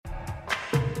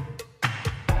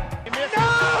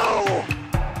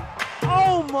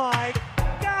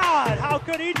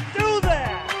could he do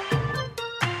that?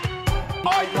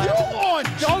 Are you on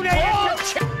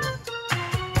drugs?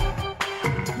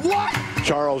 What?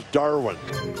 Charles Darwin.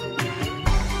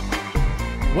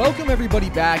 Welcome everybody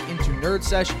back into Nerd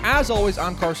Sesh. As always,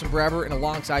 I'm Carson Brever, and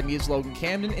alongside me is Logan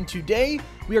Camden, and today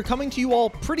we are coming to you all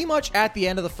pretty much at the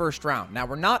end of the first round. Now,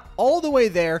 we're not all the way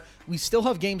there. We still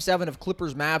have Game 7 of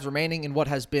Clippers-Mavs remaining in what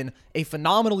has been a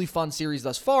phenomenally fun series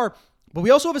thus far, but we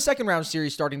also have a second round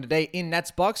series starting today in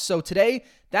Nets-Bucks, so today,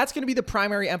 that's going to be the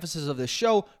primary emphasis of this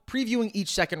show, previewing each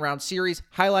second round series,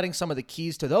 highlighting some of the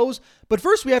keys to those. But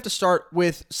first, we have to start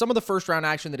with some of the first round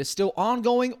action that is still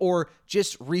ongoing or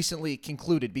just recently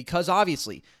concluded, because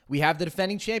obviously, we have the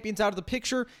defending champions out of the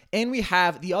picture, and we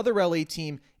have the other LA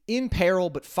team in peril,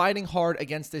 but fighting hard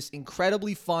against this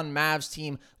incredibly fun Mavs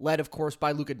team, led, of course,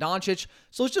 by Luka Doncic.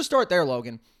 So let's just start there,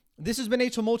 Logan. This has been a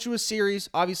tumultuous series.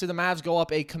 Obviously, the Mavs go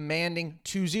up a commanding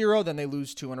 2-0, then they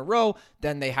lose 2 in a row.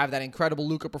 Then they have that incredible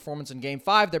Luka performance in Game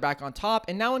 5. They're back on top.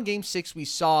 And now in Game 6, we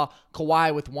saw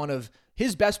Kawhi with one of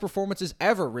his best performances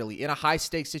ever, really, in a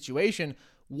high-stakes situation.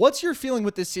 What's your feeling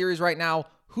with this series right now?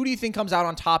 Who do you think comes out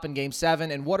on top in Game 7?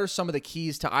 And what are some of the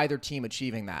keys to either team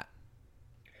achieving that?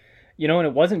 You know, and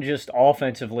it wasn't just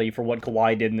offensively for what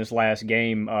Kawhi did in this last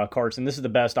game, Carson. This is the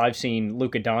best I've seen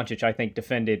Luka Doncic, I think,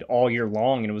 defended all year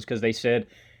long, and it was because they said,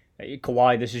 hey,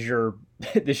 Kawhi, this is your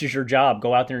this is your job.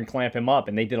 Go out there and clamp him up,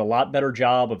 and they did a lot better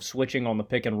job of switching on the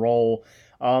pick and roll.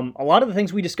 A lot of the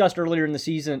things we discussed earlier in the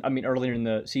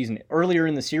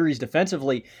series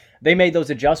defensively, they made those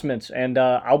adjustments, and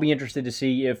I'll be interested to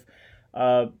see if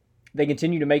they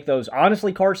continue to make those.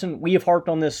 Honestly, Carson, we have harped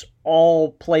on this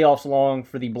all playoffs long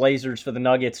for the Blazers, for the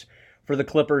Nuggets, for the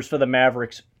Clippers, for the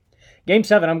Mavericks. Game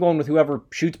 7, I'm going with whoever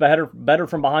shoots better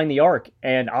from behind the arc.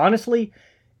 And honestly,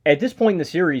 at this point in the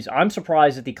series, I'm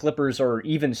surprised that the Clippers are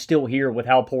even still here with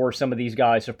how poor some of these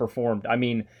guys have performed. I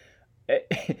mean,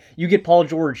 you get Paul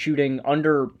George shooting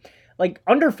under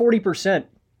 40%.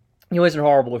 You know, isn't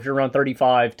horrible if you're around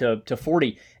 35 to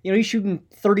 40. You know, he's shooting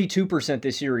 32%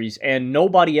 this series, and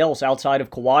nobody else outside of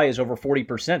Kawhi is over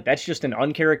 40%. That's just an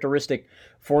uncharacteristic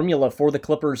formula for the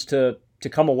Clippers to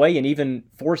come away and even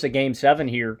force a Game 7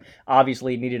 here.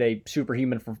 Obviously, it needed a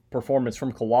superhuman performance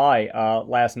from Kawhi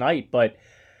last night, but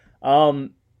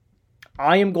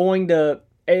I am going to,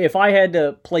 if I had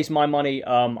to place my money,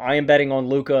 I am betting on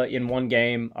Luka in one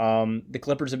game. The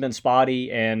Clippers have been spotty,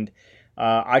 and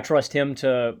I trust him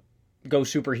to go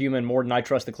superhuman more than I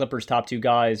trust the Clippers' top two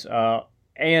guys.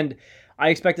 And I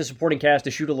expect the supporting cast to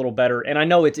shoot a little better. And I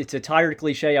know it's a tired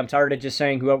cliche. I'm tired of just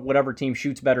saying whatever team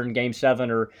shoots better in Game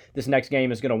 7 or this next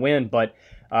game is going to win. But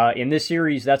in this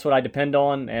series, that's what I depend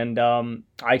on. And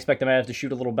I expect the Mavs to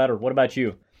shoot a little better. What about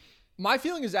you? My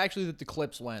feeling is actually that the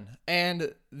Clips win.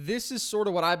 And this is sort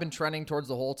of what I've been trending towards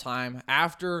the whole time.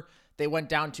 After they went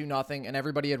down 2-0 and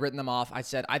everybody had written them off, I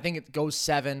said, I think it goes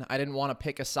 7. I didn't want to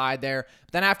pick a side there.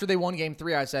 But then after they won Game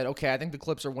 3, I said, okay, I think the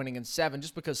Clips are winning in 7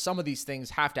 just because some of these things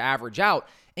have to average out.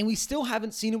 And we still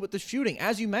haven't seen it with the shooting.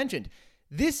 As you mentioned,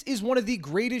 this is one of the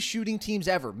greatest shooting teams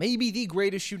ever, maybe the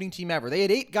greatest shooting team ever. They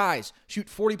had 8 guys shoot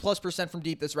 40+% from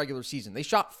deep this regular season. They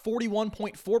shot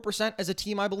 41.4% as a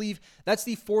team, I believe. That's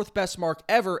the 4th best mark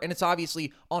ever, and it's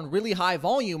obviously on really high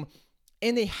volume.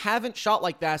 And they haven't shot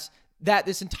like that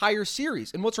this entire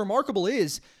series. And what's remarkable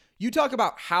is you talk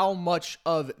about how much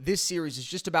of this series is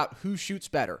just about who shoots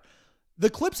better. The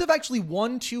Clips have actually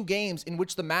won 2 games in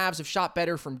which the Mavs have shot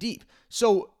better from deep.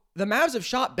 So the Mavs have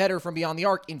shot better from beyond the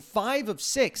arc in 5 of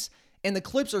 6, and the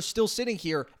Clips are still sitting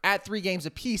here at 3 games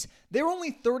apiece. They're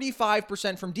only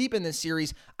 35% from deep in this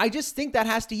series. I just think that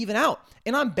has to even out.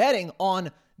 And I'm betting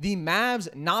on the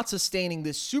Mavs not sustaining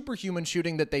this superhuman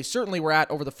shooting that they certainly were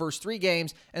at over the first 3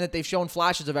 games and that they've shown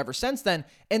flashes of ever since then,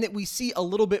 and that we see a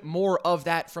little bit more of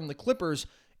that from the Clippers,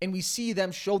 and we see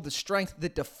them show the strength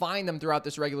that defined them throughout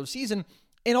this regular season.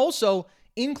 And also,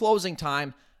 in closing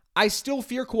time, I still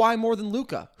fear Kawhi more than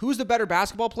Luka. Who's the better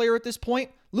basketball player at this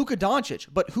point? Luka Doncic.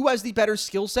 But who has the better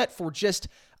skill set for just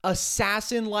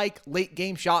assassin-like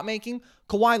late-game shot-making?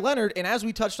 Kawhi Leonard. And as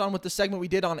we touched on with the segment we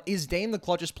did on Is Dame the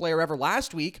clutchest player ever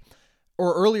last week,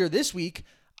 or earlier this week,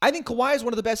 I think Kawhi is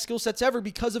one of the best skill sets ever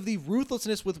because of the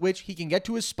ruthlessness with which he can get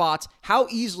to his spots, how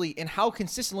easily and how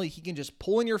consistently he can just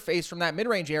pull in your face from that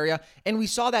mid-range area. And we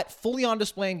saw that fully on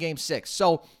display in Game 6.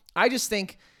 So I just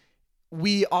think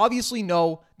we obviously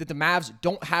know that the Mavs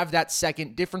don't have that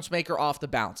second difference maker off the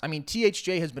bounce. I mean,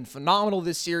 THJ has been phenomenal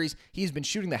this series. He's been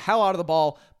shooting the hell out of the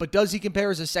ball, but does he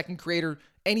compare as a second creator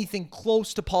anything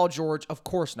close to Paul George? Of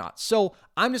course not. So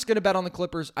I'm just going to bet on the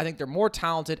Clippers. I think they're more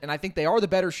talented, and I think they are the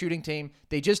better shooting team.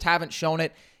 They just haven't shown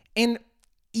it. And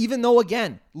even though,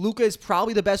 again, Luka is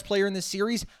probably the best player in this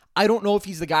series, I don't know if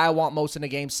he's the guy I want most in a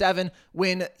game 7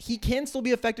 when he can still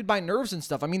be affected by nerves and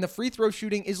stuff. I mean, the free throw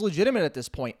shooting is legitimate at this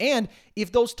point. And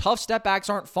if those tough step backs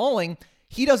aren't falling,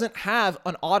 he doesn't have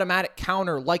an automatic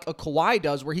counter like a Kawhi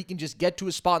does where he can just get to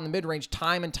a spot in the mid-range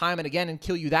time and time and again and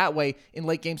kill you that way in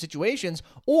late game situations.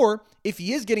 Or if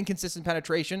he is getting consistent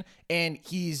penetration and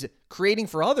he's creating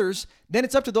for others, then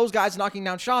it's up to those guys knocking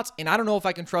down shots. And I don't know if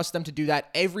I can trust them to do that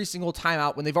every single time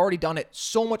out when they've already done it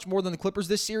so much more than the Clippers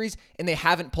this series and they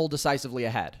haven't pulled decisively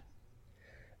ahead.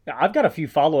 Now, I've got a few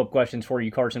follow-up questions for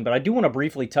you, Carson, but I do want to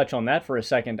briefly touch on that for a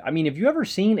second. I mean, have you ever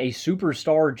seen a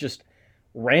superstar just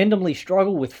randomly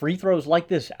struggle with free throws like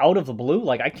this out of the blue?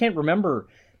 Like, I can't remember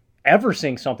ever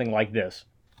seeing something like this.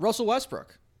 Russell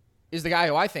Westbrook is the guy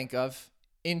who I think of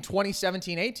in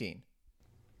 2017-18.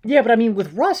 Yeah, but I mean,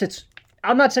 with Russ,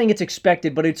 I'm not saying it's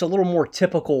expected, but it's a little more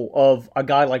typical of a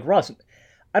guy like Russ.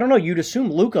 I don't know, you'd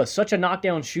assume Luka, such a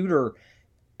knockdown shooter,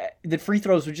 that free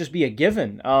throws would just be a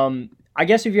given. I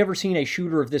guess, have you ever seen a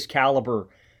shooter of this caliber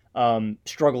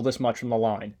struggle this much from the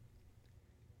line?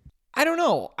 I don't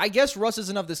know. I guess Russ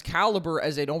isn't of this caliber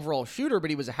as an overall shooter, but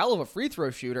he was a hell of a free throw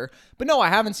shooter. But no, I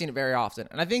haven't seen it very often.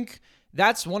 And I think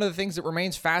that's one of the things that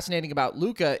remains fascinating about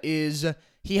Luka is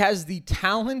he has the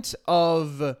talent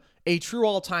of a true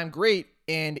all-time great,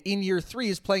 and in year 3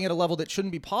 is playing at a level that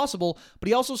shouldn't be possible, but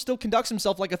he also still conducts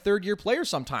himself like a third-year player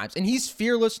sometimes. And he's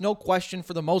fearless, no question,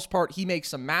 for the most part. He makes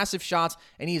some massive shots,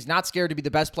 and he is not scared to be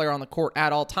the best player on the court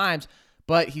at all times.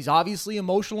 But he's obviously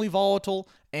emotionally volatile,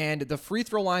 and the free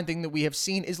throw line thing that we have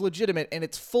seen is legitimate, and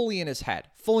it's fully in his head.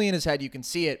 Fully in his head, you can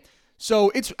see it. So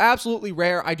it's absolutely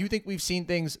rare. I do think we've seen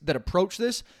things that approach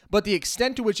this, but the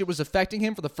extent to which it was affecting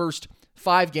him for the first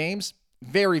 5 games,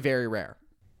 very, very rare.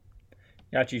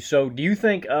 Got you. So do you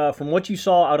think, from what you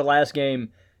saw out of last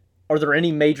game, are there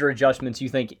any major adjustments you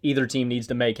think either team needs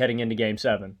to make heading into Game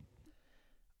 7?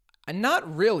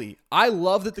 Not really. I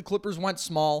love that the Clippers went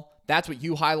small. That's what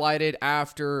you highlighted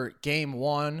after Game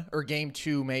 1 or Game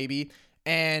 2 maybe.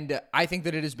 And I think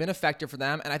that it has been effective for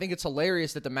them. And I think it's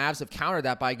hilarious that the Mavs have countered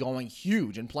that by going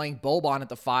huge and playing Boban at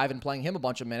the 5 and playing him a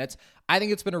bunch of minutes. I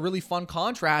think it's been a really fun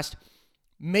contrast.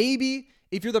 Maybe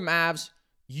if you're the Mavs,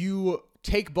 you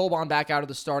take Boban back out of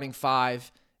the starting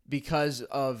 5 because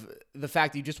of the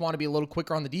fact that you just want to be a little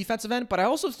quicker on the defensive end. But I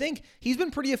also think he's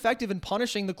been pretty effective in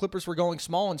punishing the Clippers for going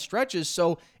small in stretches.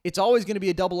 So it's always going to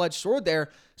be a double-edged sword there.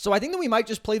 So I think that we might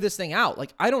just play this thing out.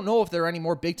 Like, I don't know if there are any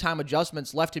more big-time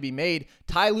adjustments left to be made.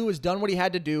 Ty Lue has done what he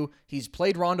had to do. He's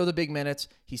played Rondo the big minutes.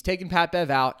 He's taken Pat Bev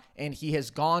out, and he has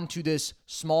gone to this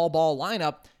small ball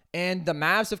lineup. And the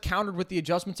Mavs have countered with the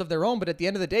adjustments of their own. But at the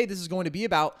end of the day, this is going to be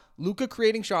about Luka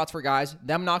creating shots for guys,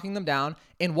 them knocking them down,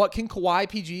 and what can Kawhi,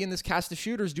 PG, and this cast of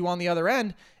shooters do on the other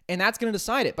end. And that's going to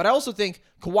decide it. But I also think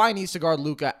Kawhi needs to guard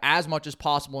Luka as much as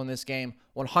possible in this game.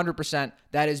 100%.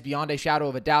 That is beyond a shadow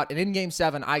of a doubt. And in Game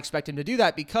 7, I expect him to do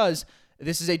that because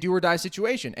this is a do-or-die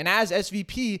situation. And as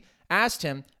SVP asked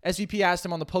him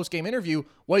on the post-game interview,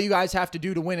 what do you guys have to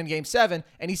do to win in Game 7?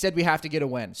 And he said we have to get a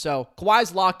win. So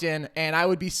Kawhi's locked in, and I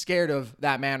would be scared of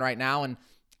that man right now. And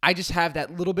I just have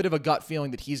that little bit of a gut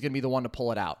feeling that he's going to be the one to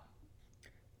pull it out.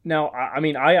 Now, I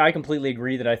mean, I completely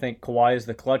agree that I think Kawhi is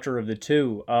the clutcher of the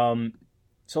two.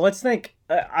 So let's think.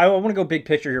 I want to go big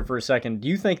picture here for a second. Do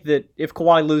you think that if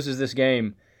Kawhi loses this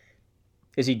game,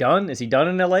 is he done? Is he done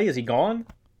in LA? Is he gone?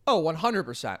 Oh,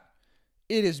 100%.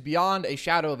 It is beyond a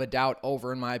shadow of a doubt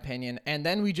over, in my opinion. And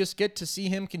then we just get to see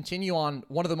him continue on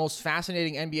one of the most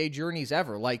fascinating NBA journeys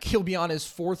ever. Like, he'll be on his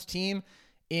 4th team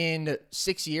in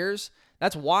 6 years.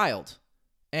 That's wild.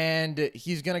 And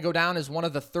he's going to go down as one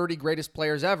of the 30 greatest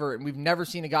players ever. And we've never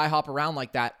seen a guy hop around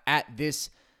like that at this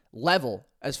level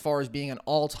as far as being an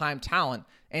all-time talent.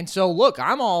 And so, look,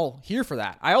 I'm all here for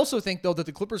that. I also think, though, that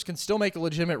the Clippers can still make a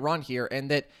legitimate run here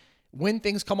and that when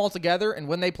things come all together and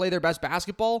when they play their best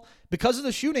basketball, because of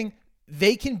the shooting,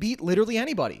 they can beat literally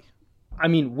anybody. I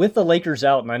mean, with the Lakers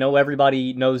out, and I know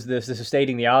everybody knows this is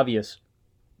stating the obvious,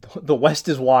 the West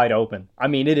is wide open. I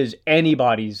mean, it is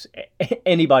anybody's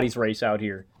race out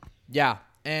here. Yeah,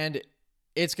 and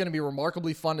it's going to be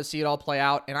remarkably fun to see it all play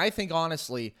out. And I think,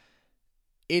 honestly,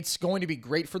 it's going to be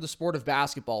great for the sport of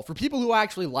basketball, for people who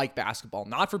actually like basketball,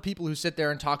 not for people who sit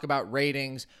there and talk about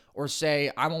ratings or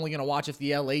say, I'm only going to watch if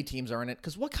the LA teams are in it.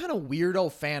 Because what kind of weirdo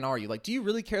fan are you? Like, do you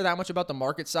really care that much about the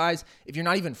market size if you're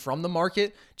not even from the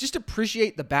market? Just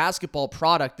appreciate the basketball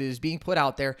product that is being put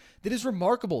out there that is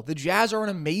remarkable. The Jazz are an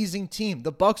amazing team.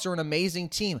 The Bucks are an amazing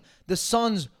team. The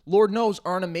Suns, Lord knows,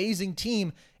 are an amazing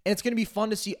team. And it's going to be fun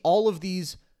to see all of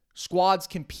these squads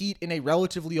compete in a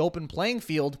relatively open playing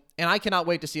field, and I cannot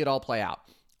wait to see it all play out.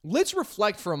 Let's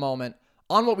reflect for a moment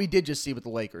on what we did just see with the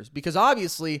Lakers, because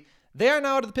obviously They are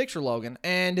now out of the picture, Logan,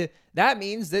 and that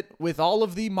means that with all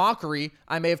of the mockery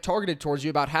I may have targeted towards you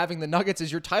about having the Nuggets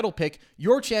as your title pick,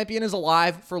 your champion is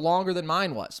alive for longer than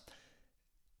mine was.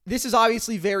 This is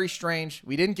obviously very strange.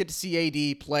 We didn't get to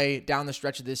see AD play down the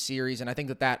stretch of this series, and I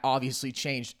think that obviously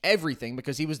changed everything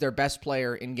because he was their best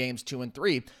player in games 2 and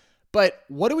 3. But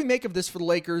what do we make of this for the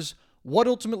Lakers? What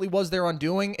ultimately was their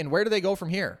undoing, and where do they go from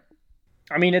here?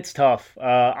 I mean, it's tough.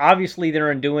 Obviously, their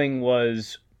undoing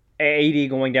was AD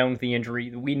going down with the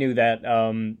injury. We knew that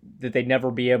that they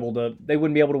wouldn't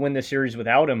be able to win this series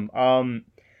without him. I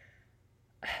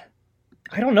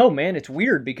don't know, man. It's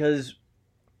weird because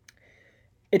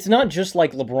it's not just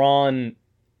like LeBron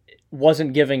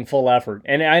wasn't giving full effort,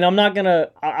 and I'm not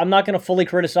gonna fully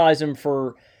criticize him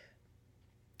for.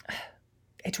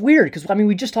 It's weird because, I mean,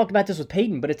 we just talked about this with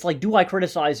Peyton, but it's like, do I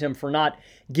criticize him for not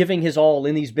giving his all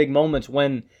in these big moments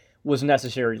when was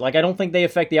necessary? Like, I don't think they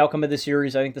affect the outcome of this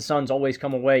series. I think the Suns always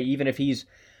come away, even if he's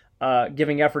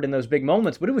giving effort in those big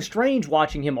moments. But it was strange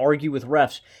watching him argue with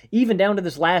refs, even down to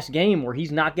this last game where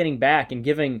he's not getting back and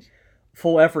giving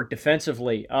full effort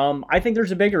defensively. I think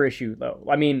there's a bigger issue, though.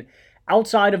 I mean,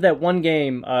 outside of that one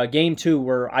game, game 2,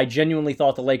 where I genuinely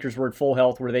thought the Lakers were at full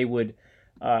health, where they would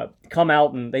come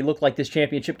out and they looked like this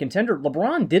championship contender,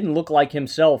 LeBron didn't look like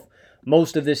himself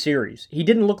most of this series. He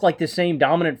didn't look like the same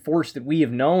dominant force that we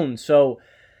have known. So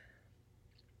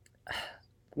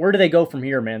where do they go from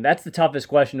here, man? That's the toughest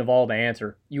question of all to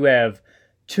answer. You have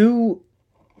two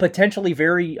potentially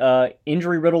very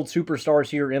injury-riddled superstars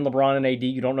here in LeBron and AD.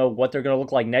 You don't know what they're going to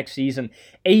look like next season.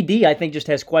 AD, I think, just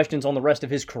has questions on the rest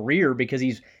of his career because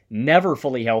he's never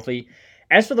fully healthy.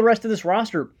 As for the rest of this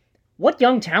roster, what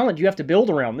young talent do you have to build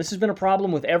around? This has been a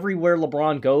problem with everywhere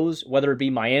LeBron goes, whether it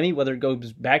be Miami, whether it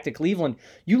goes back to Cleveland.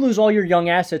 You lose all your young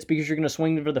assets because you're going to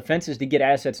swing over the fences to get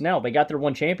assets now. They got their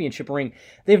one championship ring.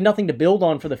 They have nothing to build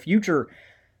on for the future.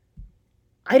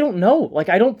 I don't know. Like,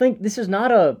 I don't think this is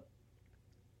not a...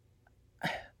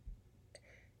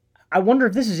 I wonder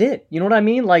if this is it. You know what I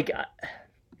mean? Like,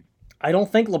 I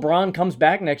don't think LeBron comes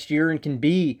back next year and can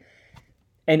be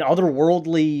an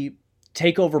otherworldly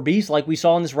takeover beast like we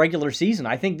saw in this regular season.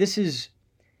 I think this is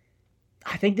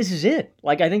it.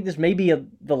 Like, I think this may be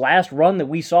the last run that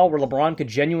we saw where LeBron could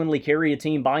genuinely carry a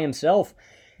team by himself.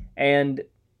 And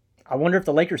I wonder if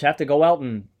the Lakers have to go out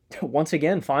and once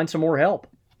again find some more help.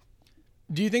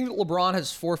 Do you think that LeBron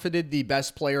has forfeited the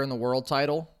best player in the world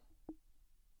title?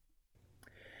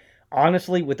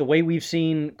 Honestly, with the way we've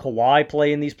seen Kawhi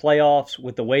play in these playoffs,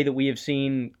 with the way that we have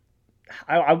seen,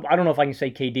 I don't know if I can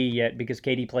say KD yet because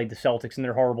KD played the Celtics and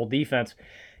their horrible defense.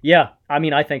 Yeah, I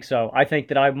mean, I think so. I think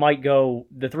that I might go,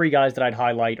 the three guys that I'd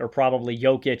highlight are probably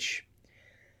Jokic,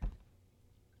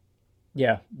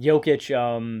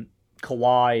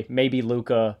 Kawhi, maybe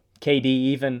Luka, KD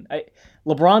even.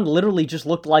 LeBron literally just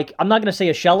looked like, I'm not going to say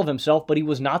a shell of himself, but he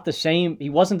was not the same. He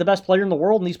wasn't the best player in the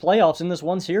world in these playoffs in this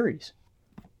one series.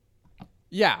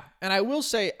 Yeah, and I will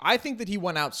say, I think that he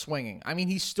went out swinging. I mean,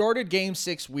 he started Game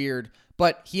 6 weird,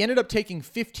 but he ended up taking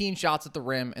 15 shots at the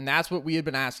rim, and that's what we had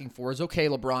been asking for is, okay,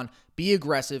 LeBron, be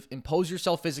aggressive, impose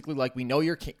yourself physically like we know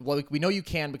you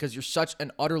can because you're such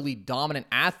an utterly dominant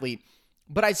athlete.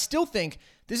 But I still think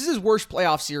this is his worst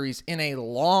playoff series in a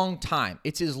long time.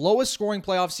 It's his lowest scoring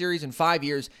playoff series in 5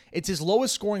 years. It's his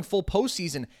lowest scoring full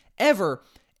postseason ever.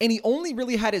 And he only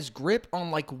really had his grip on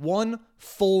like one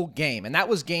full game, and that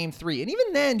was Game 3. And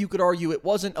even then, you could argue it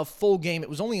wasn't a full game. It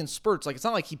was only in spurts. Like, it's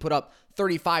not like he put up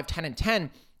 35, 10, and 10,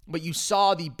 but you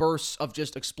saw the bursts of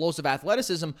just explosive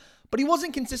athleticism, but he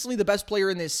wasn't consistently the best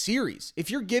player in this series. If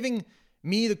you're giving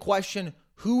me the question,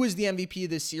 who is the MVP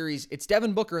of this series, it's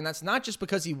Devin Booker, and that's not just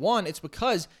because he won. It's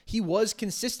because he was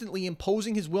consistently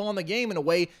imposing his will on the game in a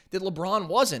way that LeBron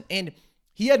wasn't. And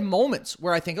he had moments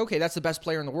where I think, okay, that's the best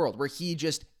player in the world, where he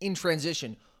just, in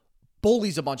transition,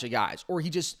 bullies a bunch of guys, or he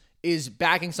just is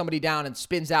backing somebody down and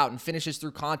spins out and finishes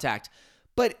through contact.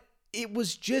 But it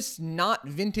was just not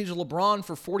vintage LeBron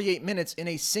for 48 minutes in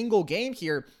a single game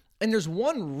here. And there's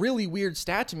one really weird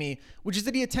stat to me, which is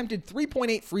that he attempted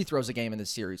 3.8 free throws a game in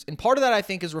this series. And part of that, I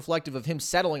think, is reflective of him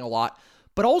settling a lot.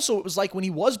 But also, it was like when he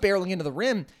was barreling into the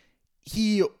rim,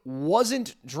 he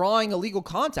wasn't drawing illegal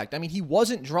contact. I mean, he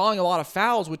wasn't drawing a lot of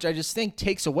fouls, which I just think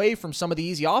takes away from some of the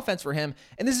easy offense for him.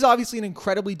 And this is obviously an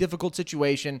incredibly difficult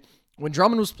situation. When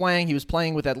Drummond was playing, he was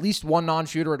playing with at least one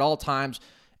non-shooter at all times.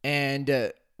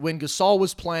 And when Gasol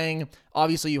was playing,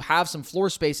 obviously you have some floor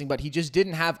spacing, but he just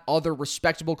didn't have other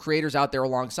respectable creators out there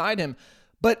alongside him.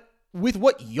 But with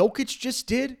what Jokic just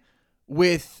did,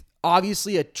 with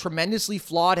obviously a tremendously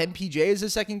flawed MPJ as a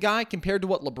second guy compared to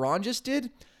what LeBron just did,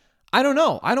 I don't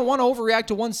know. I don't want to overreact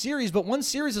to one series, but one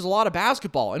series is a lot of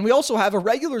basketball. And we also have a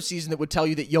regular season that would tell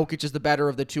you that Jokic is the better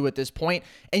of the two at this point.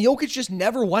 And Jokic just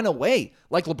never went away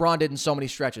like LeBron did in so many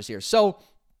stretches here. So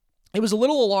it was a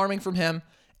little alarming from him,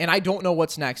 and I don't know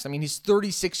what's next. I mean, he's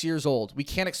 36 years old. We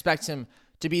can't expect him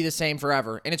to be the same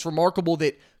forever. And it's remarkable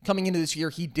that coming into this year,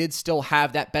 he did still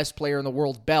have that best player in the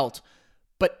world belt.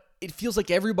 But it feels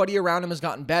like everybody around him has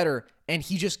gotten better, and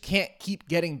he just can't keep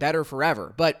getting better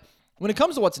forever. But when it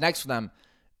comes to what's next for them,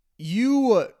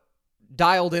 you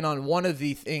dialed in on one of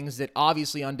the things that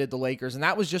obviously undid the Lakers, and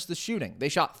that was just the shooting. They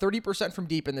shot 30% from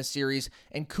deep in this series,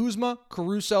 and Kuzma,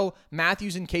 Caruso,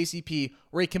 Matthews, and KCP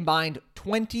were a combined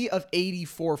 20 of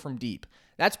 84 from deep.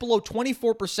 That's below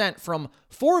 24% from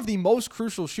four of the most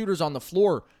crucial shooters on the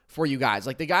floor for you guys,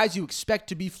 like the guys you expect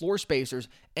to be floor spacers,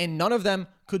 and none of them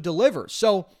could deliver.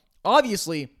 So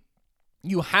obviously,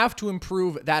 you have to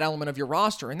improve that element of your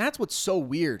roster, and that's what's so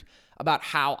weird about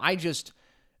how I just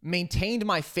maintained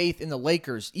my faith in the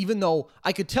Lakers, even though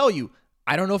I could tell you,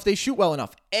 I don't know if they shoot well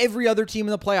enough. Every other team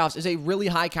in the playoffs is a really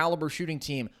high caliber shooting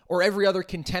team, or every other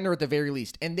contender at the very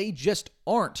least, and they just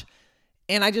aren't.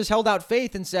 And I just held out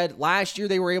faith and said last year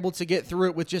they were able to get through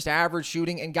it with just average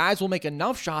shooting, and guys will make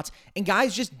enough shots, and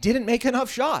guys just didn't make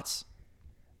enough shots.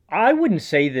 I wouldn't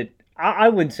say that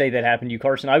happened to you,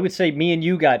 Carson. I would say me and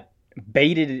you got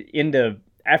baited into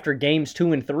after games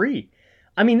 2 and 3.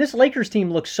 I mean, this Lakers team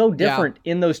looks so different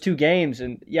in those two games.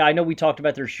 And yeah, I know we talked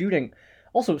about their shooting.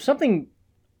 Also, something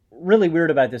really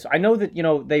weird about this. I know that,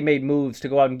 they made moves to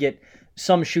go out and get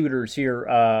some shooters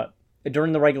here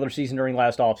during the regular season, during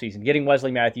last offseason, getting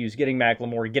Wesley Matthews, getting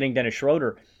McLemore, getting Dennis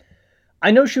Schroeder.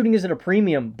 I know shooting isn't a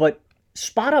premium, but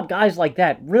spot-up guys like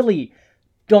that really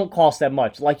don't cost that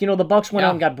much. Like, the Bucks went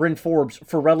out and got Bryn Forbes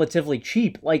for relatively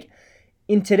cheap. Like,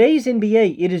 in today's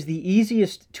NBA, it is the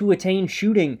easiest to attain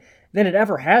shooting than it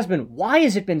ever has been. Why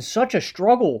has it been such a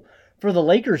struggle for the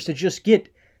Lakers to just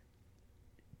get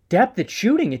depth at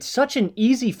shooting? It's such an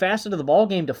easy facet of the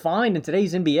ballgame to find in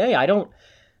today's NBA.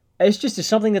 It's just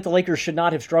something that the Lakers should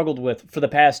not have struggled with for the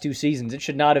past 2 seasons. It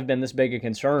should not have been this big a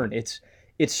concern. It's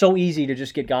so easy to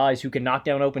just get guys who can knock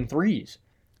down open threes.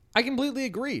 I completely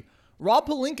agree. Rob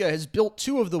Pelinka has built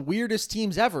 2 of the weirdest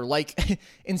teams ever, like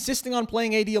insisting on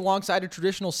playing AD alongside a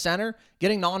traditional center,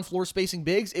 getting non-floor spacing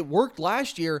bigs. It worked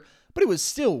last year, but it was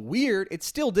still weird. It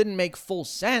still didn't make full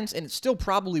sense, and it still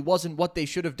probably wasn't what they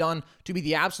should have done to be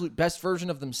the absolute best version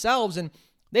of themselves. And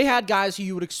they had guys who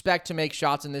you would expect to make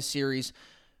shots in this series.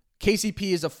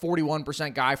 KCP is a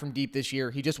 41% guy from deep this year.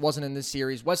 He just wasn't in this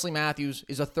series. Wesley Matthews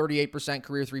is a 38%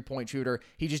 career three-point shooter.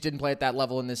 He just didn't play at that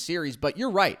level in this series. But you're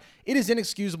right. It is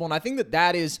inexcusable, and I think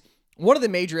that is one of the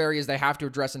major areas they have to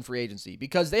address in free agency,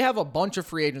 because they have a bunch of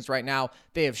free agents right now.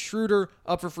 They have Schroeder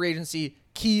up for free agency.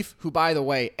 Keefe, who, by the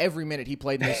way, every minute he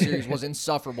played in this series was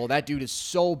insufferable. That dude is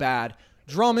so bad.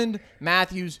 Drummond,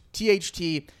 Matthews,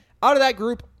 THT. Out of that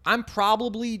group, I'm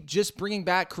probably just bringing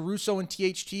back Caruso and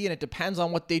THT, and it depends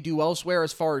on what they do elsewhere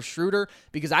as far as Schroeder,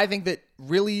 because I think that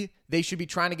really they should be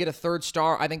trying to get a third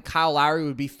star. I think Kyle Lowry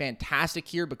would be fantastic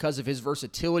here because of his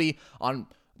versatility on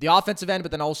the offensive end,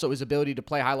 but then also his ability to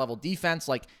play high-level defense.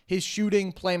 Like, his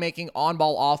shooting, playmaking,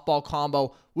 on-ball, off-ball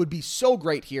combo would be so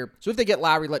great here. So if they get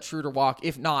Lowry, let Schroeder walk.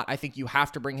 If not, I think you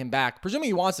have to bring him back, presuming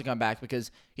he wants to come back,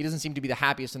 because he doesn't seem to be the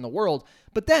happiest in the world.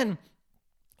 But then,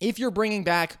 if you're bringing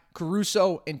back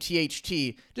Caruso and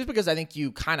THT, just because I think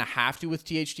you kind of have to with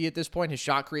THT at this point, his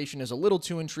shot creation is a little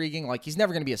too intriguing. Like, he's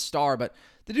never going to be a star, but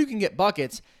the dude can get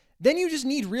buckets. Then you just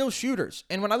need real shooters.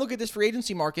 And when I look at this free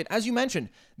agency market, as you mentioned,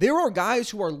 there are guys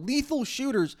who are lethal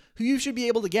shooters who you should be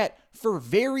able to get for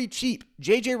very cheap.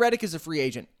 JJ Redick is a free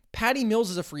agent. Patty Mills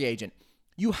is a free agent.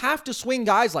 You have to swing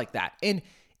guys like that. And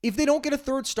if they don't get a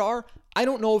third star, I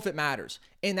don't know if it matters.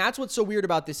 And that's what's so weird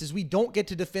about this, is we don't get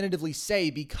to definitively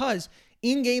say, because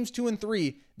in games 2 and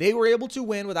 3, they were able to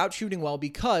win without shooting well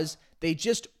because they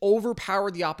just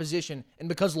overpowered the opposition, and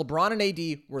because LeBron and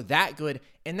AD were that good,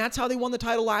 and that's how they won the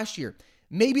title last year.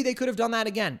 Maybe they could have done that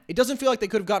again. It doesn't feel like they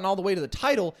could have gotten all the way to the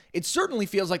title. It certainly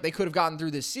feels like they could have gotten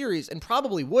through this series, and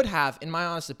probably would have, in my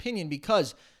honest opinion,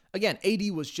 because, again, AD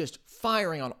was just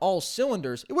firing on all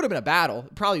cylinders. It would have been a battle.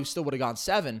 It probably still would have gone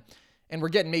 7, and we're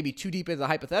getting maybe too deep into the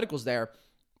hypotheticals there.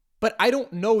 But I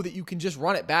don't know that you can just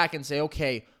run it back and say,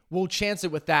 okay, we'll chance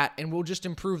it with that, and we'll just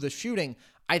improve the shooting.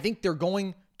 I think they're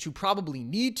going to probably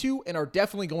need to, and are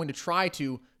definitely going to try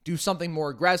to do something more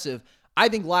aggressive. I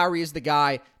think Lowry is the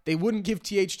guy. They wouldn't give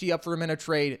THT up for him in a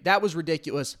trade. That was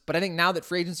ridiculous. But I think now that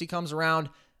free agency comes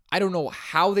around, I don't know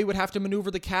how they would have to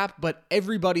maneuver the cap, but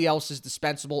everybody else is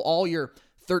dispensable. All your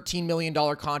 $13 million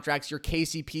contracts, your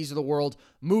KCPs of the world,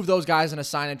 move those guys in a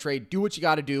sign and trade, do what you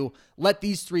got to do, let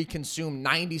these three consume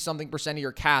 90-something% of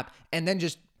your cap, and then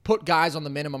just put guys on the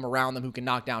minimum around them who can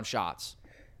knock down shots.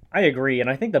 I agree, and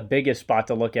I think the biggest spot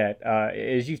to look at,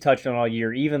 as you've touched on all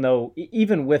year, even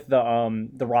with the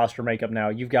roster makeup now,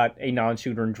 you've got a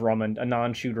non-shooter in Drummond, a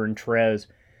non-shooter in Trez.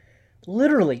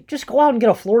 Literally, just go out and get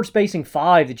a floor spacing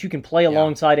 5 that you can play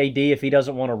alongside AD if he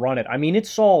doesn't want to run it. I mean, it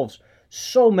solves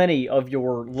so many of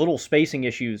your little spacing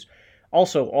issues.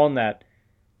 Also, on that,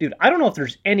 dude, I don't know if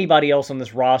there's anybody else on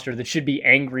this roster that should be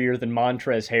angrier than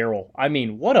Montrezl Harrell. I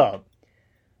mean, what a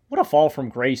fall from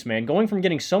grace, man. Going from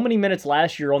getting so many minutes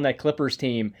last year on that Clippers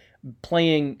team,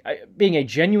 being a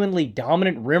genuinely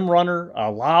dominant rim runner,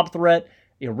 a lob threat,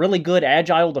 a really good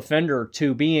agile defender,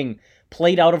 to being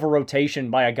played out of a rotation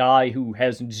by a guy who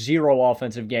has zero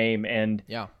offensive game and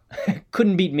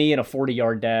couldn't beat me in a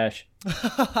 40-yard dash.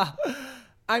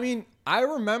 I mean, I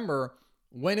remember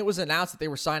when it was announced that they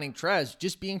were signing Trez,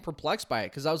 just being perplexed by it,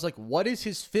 because I was like, what is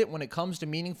his fit when it comes to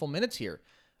meaningful minutes here?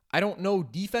 I don't know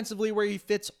defensively where he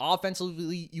fits.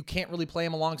 Offensively, you can't really play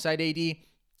him alongside AD.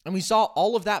 And we saw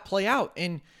all of that play out,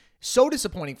 and so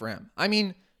disappointing for him. I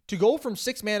mean, to go from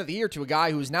sixth man of the year to a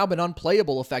guy who's now been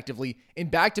unplayable effectively in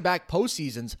back-to-back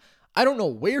postseasons, I don't know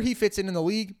where he fits in the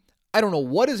league. I don't know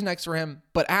what is next for him,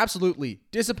 but absolutely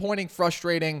disappointing,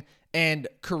 frustrating, and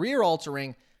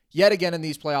career-altering yet again in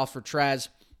these playoffs for Trez.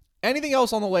 Anything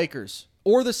else on the Lakers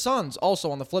or the Suns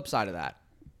also on the flip side of that?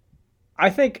 I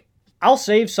think I'll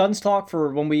save Suns talk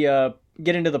for when we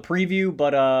get into the preview,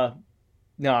 but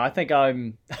no, I think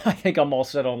I'm all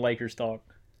set on Lakers talk.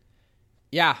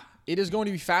 Yeah, it is going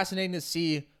to be fascinating to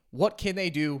see what can they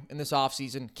do in this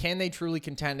offseason. Can they truly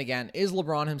contend again? Is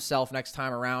LeBron himself next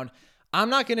time around? I'm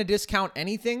not going to discount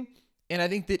anything, and I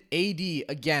think that AD,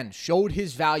 again, showed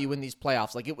his value in these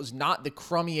playoffs. Like, it was not the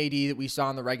crummy AD that we saw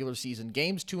in the regular season.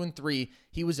 Games 2 and 3,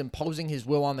 he was imposing his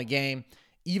will on the game,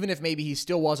 even if maybe he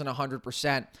still wasn't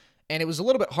 100%. And it was a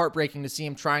little bit heartbreaking to see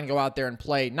him try and go out there and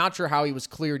play. Not sure how he was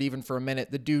cleared even for a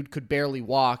minute. The dude could barely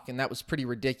walk, and that was pretty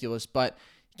ridiculous. But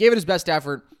he gave it his best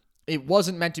effort. It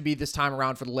wasn't meant to be this time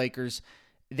around for the Lakers.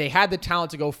 They had the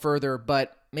talent to go further,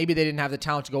 but maybe they didn't have the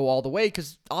talent to go all the way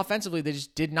because offensively they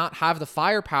just did not have the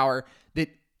firepower that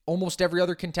almost every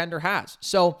other contender has.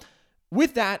 So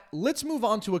with that, let's move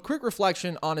on to a quick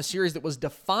reflection on a series that was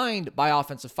defined by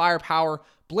offensive firepower.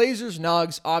 Blazers,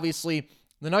 Nuggets, obviously.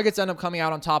 The Nuggets end up coming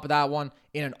out on top of that one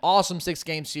in an awesome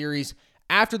 6-game series.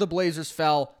 After the Blazers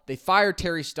fell, they fired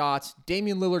Terry Stotts.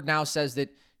 Damian Lillard now says that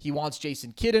he wants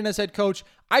Jason Kidd as head coach.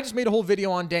 I just made a whole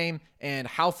video on Dame and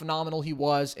how phenomenal he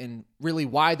was and really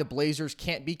why the Blazers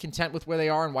can't be content with where they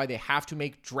are and why they have to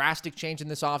make drastic change in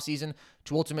this offseason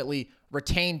to ultimately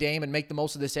retain Dame and make the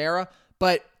most of this era.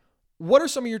 But what are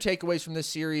some of your takeaways from this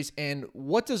series, and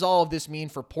what does all of this mean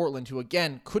for Portland, who,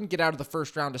 again, couldn't get out of the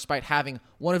first round despite having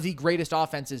one of the greatest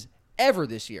offenses ever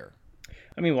this year?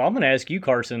 I mean, well, I'm going to ask you,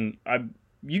 Carson.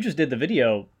 You just did the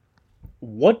video.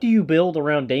 What do you build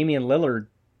around Damian Lillard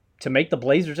to make the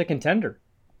Blazers a contender?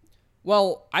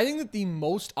 Well, I think that the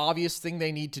most obvious thing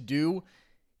they need to do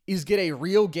is get a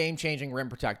real game-changing rim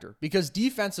protector, because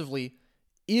defensively,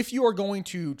 if you are going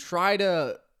to try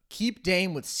to keep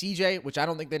Dame with CJ, which I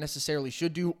don't think they necessarily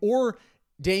should do, or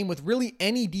Dame with really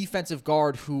any defensive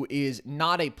guard who is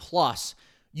not a plus,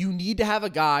 you need to have a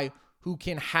guy who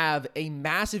can have a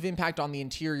massive impact on the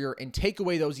interior and take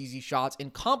away those easy shots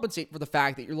and compensate for the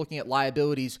fact that you're looking at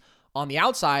liabilities on the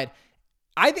outside.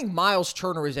 I think Miles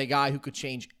Turner is a guy who could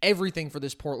change everything for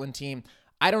this Portland team.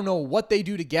 I don't know what they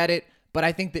do to get it, but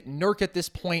I think that Nurk at this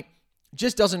point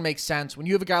just doesn't make sense. When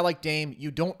you have a guy like Dame,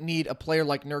 you don't need a player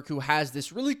like Nurk who has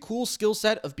this really cool skill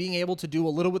set of being able to do a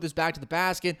little with his back to the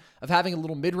basket, of having a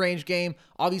little mid-range game.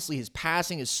 Obviously, his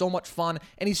passing is so much fun,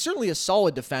 and he's certainly a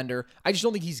solid defender. I just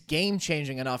don't think he's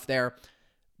game-changing enough there.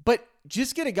 But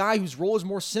just get a guy whose role is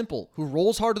more simple, who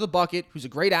rolls hard to the bucket, who's a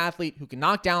great athlete, who can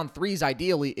knock down threes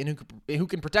ideally, and who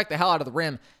can protect the hell out of the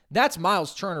rim. That's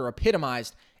Miles Turner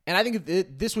epitomized, and I think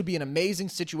this would be an amazing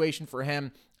situation for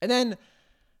him. And then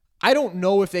I don't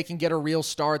know if they can get a real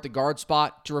star at the guard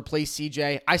spot to replace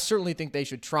CJ. I certainly think they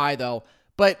should try, though.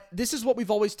 But this is what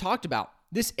we've always talked about.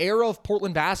 This era of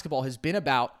Portland basketball has been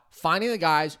about finding the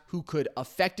guys who could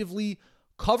effectively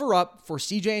cover up for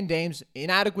CJ and Dame's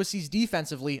inadequacies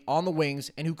defensively on the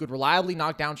wings and who could reliably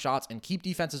knock down shots and keep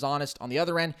defenses honest on the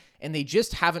other end. And they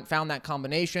just haven't found that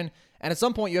combination. And at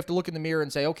some point, you have to look in the mirror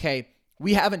and say, okay,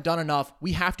 we haven't done enough.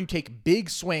 We have to take big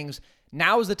swings.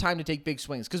 Now is the time to take big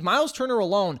swings, because Miles Turner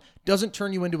alone doesn't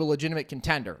turn you into a legitimate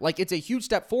contender. Like, it's a huge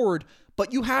step forward,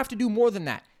 but you have to do more than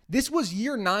that. This was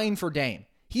year 9 for Dame.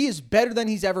 He is better than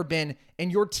he's ever been,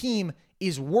 and your team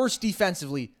is worse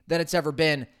defensively than it's ever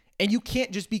been. And you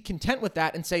can't just be content with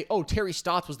that and say, oh, Terry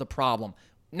Stotts was the problem.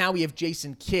 Now we have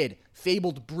Jason Kidd,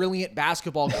 fabled, brilliant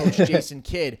basketball coach Jason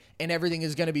Kidd, and everything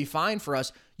is going to be fine for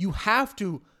us. You have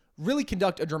to really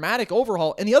conduct a dramatic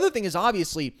overhaul. And the other thing is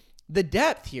obviously the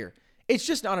depth here. It's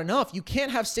just not enough. You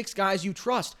can't have 6 guys you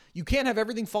trust. You can't have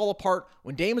everything fall apart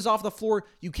when Dame is off the floor.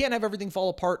 You can't have everything fall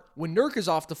apart when Nurk is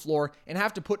off the floor and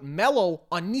have to put Melo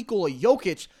on Nikola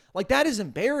Jokic. Like, that is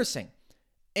embarrassing.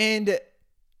 And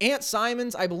Ant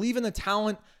Simons, I believe in the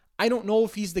talent. I don't know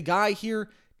if he's the guy here.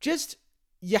 Just,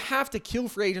 you have to kill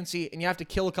free agency and you have to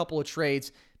kill a couple of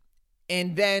trades.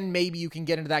 And then maybe you can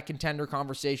get into that contender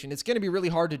conversation. It's going to be really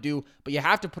hard to do, but you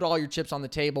have to put all your chips on the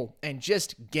table and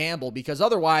just gamble, because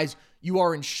otherwise you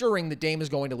are ensuring that Dame is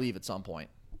going to leave at some point.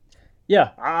 Yeah,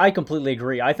 I completely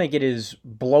agree. I think it is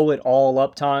blow it all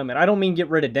up time. And I don't mean get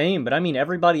rid of Dame, but I mean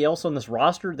everybody else on this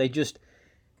roster, they don't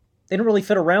really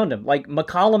fit around him. Like,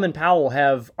 McCollum and Powell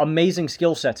have amazing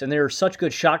skill sets, and they're such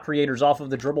good shot creators off of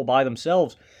the dribble by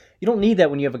themselves. You don't need that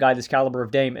when you have a guy this caliber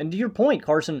of Dame. And to your point,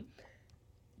 Carson,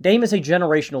 Dame is a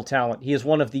generational talent. He is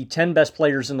one of the 10 best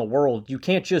players in the world. You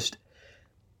can't just...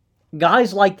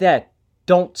 Guys like that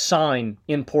don't sign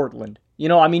in Portland. You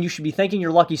know, I mean, you should be thanking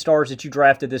your lucky stars that you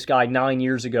drafted this guy 9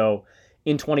 years ago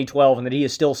in 2012 and that he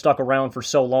is still stuck around for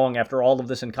so long after all of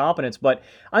this incompetence. But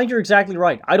I think you're exactly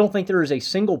right. I don't think there is a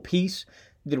single piece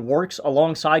that works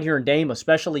alongside here in Dame,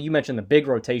 especially, you mentioned the big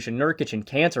rotation, Nurkic and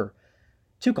Kanter.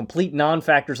 2 complete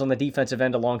non-factors on the defensive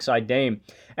end alongside Dame.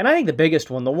 And I think the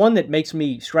biggest one, the one that makes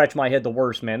me scratch my head the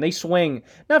worst, man, they swing,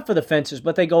 not for the fences,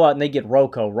 but they go out and they get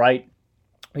Rocco, right?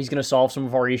 He's going to solve some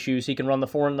of our issues. He can run the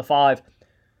 4 and the 5.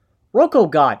 Rocco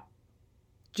got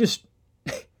just...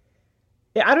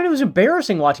 yeah, I don't know, it was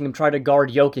embarrassing watching him try to guard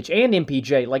Jokic and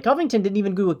MPJ. Like, Covington didn't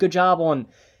even do a good job on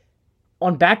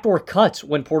backdoor cuts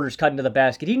when Porter's cut into the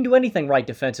basket. He didn't do anything right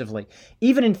defensively.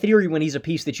 Even in theory, when he's a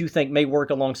piece that you think may work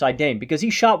alongside Dame, because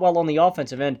he shot well on the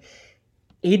offensive end,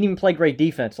 he didn't even play great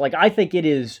defense. Like, I think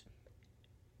this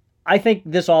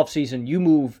offseason, you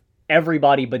move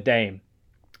everybody but Dame.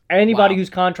 Anybody whose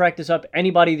contract is up,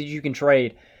 anybody that you can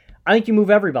trade, I think you move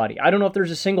everybody. I don't know if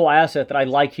there's a single asset that I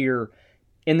like here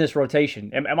in this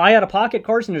rotation. Am I out of pocket,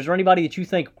 Carson? Is there anybody that you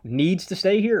think needs to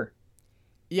stay here?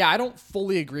 Yeah, I don't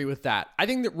fully agree with that. I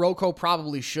think that Rocco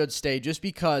probably should stay just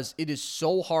because it is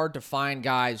so hard to find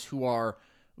guys who are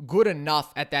good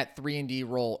enough at that 3-and-D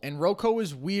role. And Rocco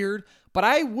is weird, but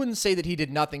I wouldn't say that he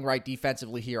did nothing right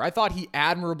defensively here. I thought he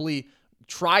admirably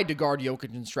tried to guard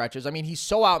Jokic in stretches. I mean, he's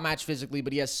so outmatched physically,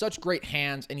 but he has such great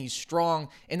hands and he's strong.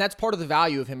 And that's part of the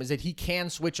value of him, is that he can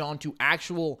switch on to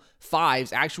actual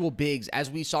 5s, actual bigs, as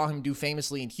we saw him do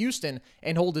famously in Houston,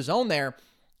 and hold his own there.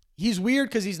 He's weird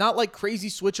because he's not like crazy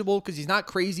switchable, because he's not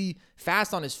crazy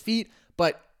fast on his feet,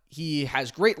 but he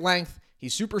has great length.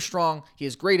 He's super strong. He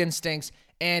has great instincts.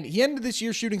 And he ended this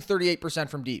year shooting 38%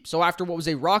 from deep. So after what was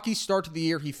a rocky start to the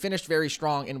year, he finished very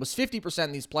strong and was 50%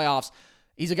 in these playoffs.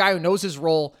 He's a guy who knows his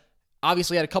role.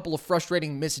 Obviously had a couple of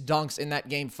frustrating missed dunks in that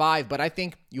Game 5, but I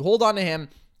think you hold on to him.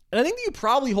 And I think that you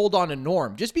probably hold on to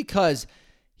Norm, just because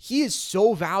he is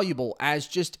so valuable as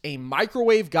just a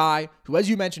microwave guy who, as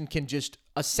you mentioned, can just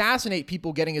assassinate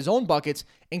people getting his own buckets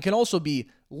and can also be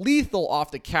lethal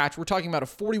off the catch. We're talking about a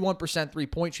 41%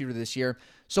 three-point shooter this year.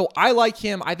 So I like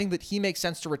him. I think that he makes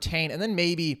sense to retain, and then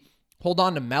maybe hold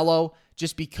on to Melo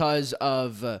just because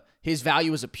of his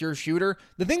value as a pure shooter.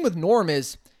 The thing with Norm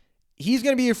is he's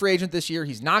going to be a free agent this year.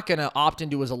 He's not going to opt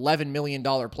into his $11 million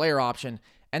player option.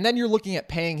 And then you're looking at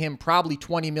paying him probably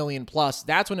 $20 million plus.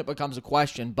 That's when it becomes a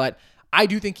question. But I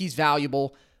do think he's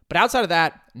valuable. But outside of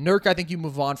that, Nurk, I think you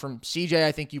move on from. CJ,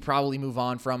 I think you probably move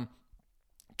on from.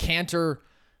 Kanter,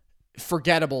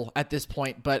 forgettable at this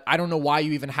point. But I don't know why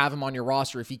you even have him on your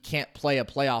roster if he can't play a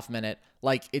playoff minute.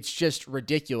 Like, it's just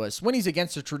ridiculous. When he's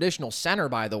against a traditional center,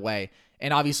 by the way,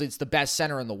 and obviously it's the best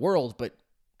center in the world, but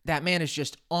that man is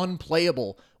just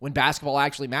unplayable when basketball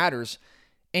actually matters.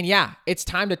 And yeah, it's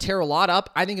time to tear a lot up.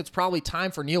 I think it's probably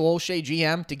time for Neil Olshey,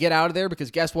 GM, to get out of there,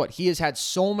 because guess what? He has had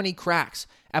so many cracks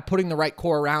at putting the right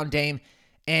core around Dame.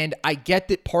 And I get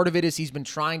that part of it is he's been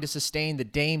trying to sustain the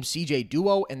Dame-CJ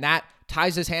duo, and that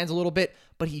ties his hands a little bit,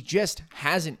 but he just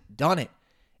hasn't done it.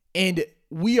 And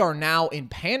we are now in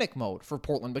panic mode for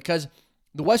Portland because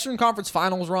the Western Conference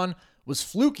Finals run was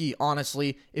fluky,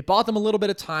 honestly. It bought them a little bit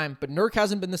of time, but Nurk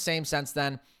hasn't been the same since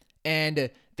then. And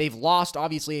they've lost,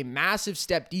 obviously, a massive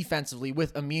step defensively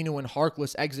with Aminu and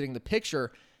Harkless exiting the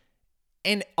picture.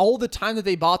 And all the time that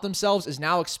they bought themselves is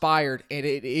now expired, and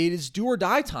it is do or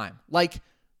die time. Like,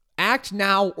 act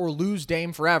now or lose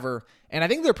Dame forever. And I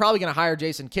think they're probably going to hire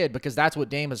Jason Kidd because that's what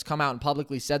Dame has come out and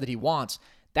publicly said that he wants.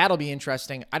 That'll be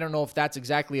interesting. I don't know if that's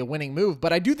exactly a winning move,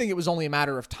 but I do think it was only a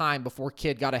matter of time before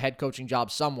Kidd got a head coaching job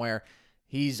somewhere.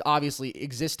 He's obviously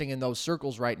existing in those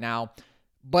circles right now,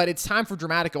 but it's time for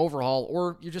dramatic overhaul,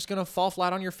 or you're just going to fall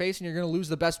flat on your face and you're going to lose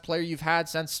the best player you've had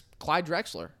since Clyde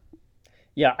Drexler.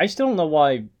 Yeah, I still don't know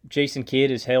why Jason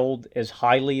Kidd is held as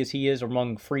highly as he is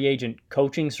among free agent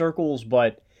coaching circles,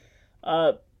 but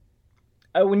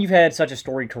when you've had such a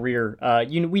storied career,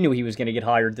 we knew he was going to get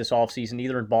hired this offseason,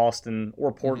 either in Boston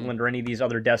or Portland or any of these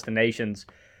other destinations.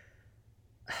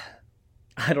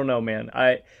 I don't know, man.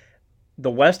 The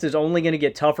West is only going to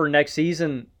get tougher next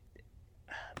season.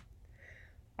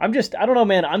 I don't know,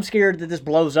 man. I'm scared that this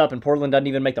blows up and Portland doesn't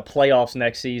even make the playoffs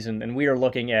next season, and we are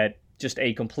looking at just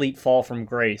a complete fall from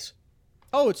grace.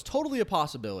 Oh, it's totally a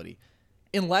possibility.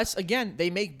 Unless, again, they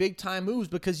make big-time moves,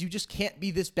 because you just can't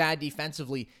be this bad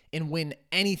defensively and win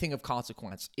anything of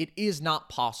consequence. It is not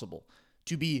possible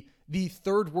to be the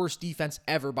third worst defense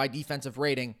ever by defensive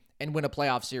rating and win a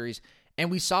playoff series. And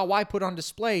we saw why put on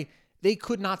display. They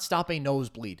could not stop a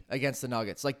nosebleed against the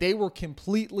Nuggets. Like, they were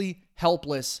completely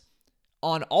helpless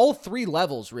on all three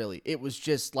levels, really. It was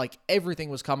just like everything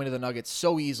was coming to the Nuggets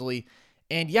so easily.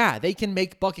 And yeah, they can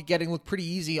make bucket getting look pretty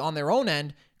easy on their own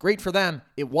end. Great for them.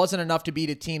 It wasn't enough to beat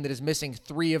a team that is missing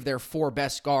 3 of their 4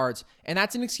 best guards, and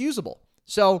that's inexcusable.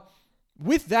 So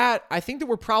with that, I think that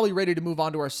we're probably ready to move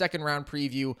on to our second round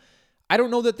preview. I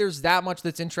don't know that there's that much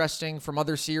that's interesting from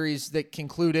other series that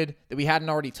concluded that we hadn't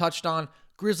already touched on.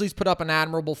 Grizzlies put up an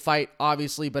admirable fight,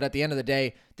 obviously, but at the end of the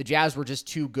day, the Jazz were just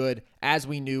too good, as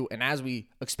we knew and as we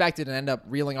expected, and end up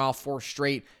reeling off 4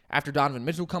 straight after Donovan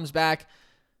Mitchell comes back.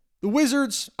 The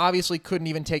Wizards obviously couldn't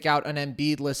even take out an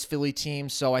Embiid-less Philly team,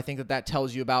 so I think that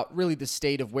tells you about really the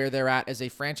state of where they're at as a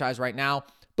franchise right now.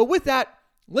 But with that,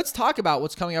 let's talk about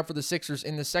what's coming up for the Sixers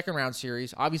in the second round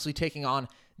series, obviously taking on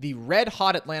the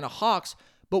red-hot Atlanta Hawks,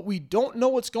 but we don't know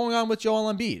what's going on with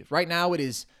Joel Embiid. Right now, it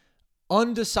is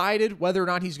undecided whether or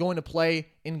not he's going to play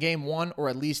in Game 1, or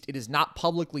at least it is not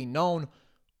publicly known.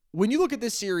 When you look at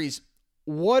this series,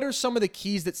 what are some of the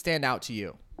keys that stand out to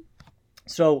you?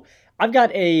 So I've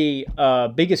got a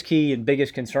biggest key and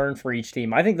biggest concern for each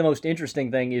team. I think the most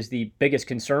interesting thing is the biggest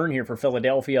concern here for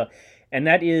Philadelphia, and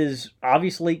that is,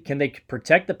 obviously, can they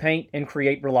protect the paint and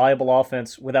create reliable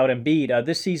offense without Embiid?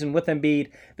 This season with Embiid,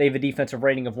 they have a defensive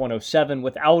rating of 107.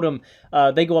 Without him,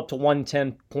 they go up to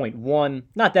 110.1.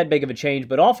 Not that big of a change,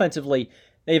 but offensively,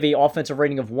 they have an offensive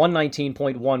rating of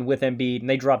 119.1 with Embiid, and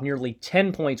they drop nearly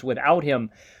 10 points without him.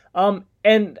 And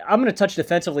I'm going to touch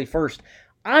defensively first.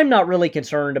 I'm not really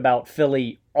concerned about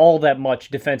Philly all that much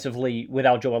defensively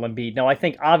without Joel Embiid. Now, I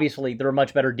think obviously they're a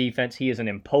much better defense. He is an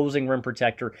imposing rim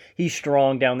protector. He's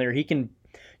strong down there. You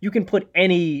can put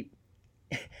any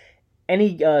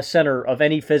center of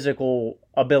any physical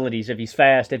abilities, if he's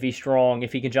fast, if he's strong,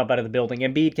 if he can jump out of the building.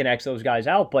 Embiid can X those guys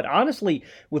out. But honestly,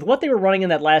 with what they were running in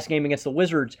that last game against the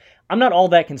Wizards, I'm not all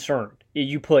that concerned.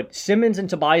 You put Simmons and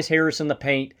Tobias Harris in the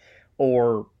paint,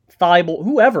 or Thibault,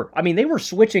 whoever. I mean, they were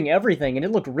switching everything, and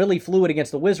it looked really fluid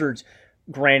against the Wizards.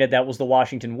 Granted, that was the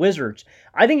Washington Wizards.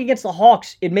 I think against the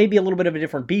Hawks, it may be a little bit of a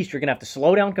different beast. You're going to have to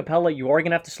slow down Capella. You are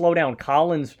going to have to slow down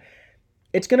Collins.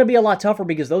 It's going to be a lot tougher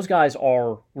because those guys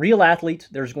are real athletes.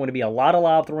 There's going to be a lot of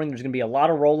lob throwing. There's going to be a lot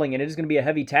of rolling, and it is going to be a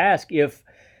heavy task if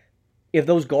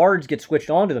those guards get switched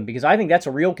onto them, because I think that's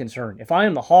a real concern. If I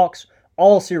am the Hawks,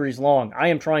 all series long, I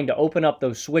am trying to open up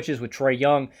those switches with Trae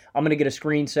Young. I'm going to get a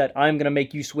screen set. I'm going to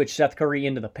make you switch Seth Curry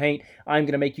into the paint. I'm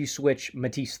going to make you switch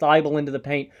Matisse Thybulle into the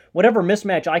paint. Whatever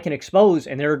mismatch I can expose,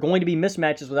 and there are going to be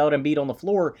mismatches without Embiid on the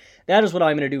floor, that is what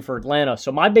I'm going to do for Atlanta.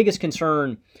 So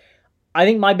I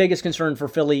think my biggest concern for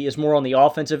Philly is more on the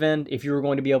offensive end, if you were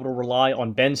going to be able to rely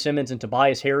on Ben Simmons and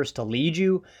Tobias Harris to lead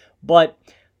you. But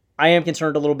I am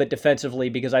concerned a little bit defensively,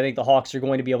 because I think the Hawks are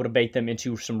going to be able to bait them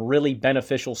into some really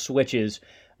beneficial switches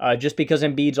just because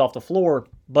Embiid's off the floor.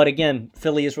 But again,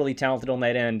 Philly is really talented on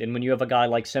that end, and when you have a guy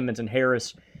like Simmons and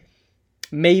Harris,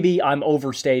 maybe I'm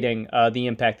overstating the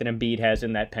impact that Embiid has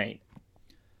in that paint.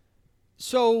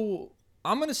 So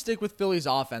I'm going to stick with Philly's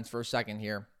offense for a second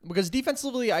here, because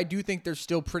defensively, I do think they're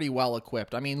still pretty well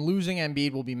equipped. I mean, losing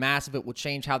Embiid will be massive. It will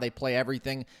change how they play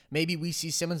everything. Maybe we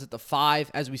see Simmons at the 5,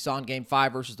 as we saw in Game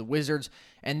 5 versus the Wizards,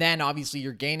 and then obviously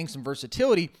you're gaining some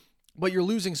versatility, but you're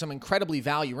losing some incredibly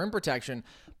value rim protection.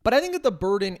 But I think that the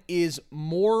burden is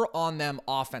more on them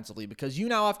offensively, because you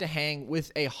now have to hang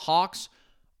with a Hawks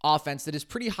offense that is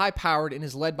pretty high-powered and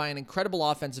is led by an incredible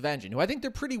offensive engine, who I think they're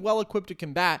pretty well-equipped to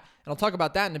combat, and I'll talk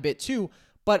about that in a bit too.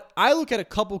 But I look at a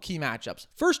couple key matchups.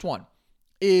 First one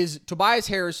is Tobias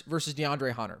Harris versus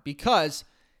DeAndre Hunter, because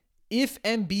if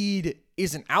Embiid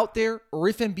isn't out there, or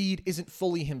if Embiid isn't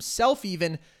fully himself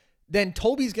even, then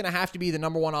Toby's going to have to be the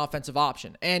number one offensive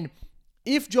option. And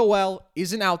if Joel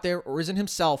isn't out there or isn't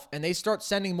himself and they start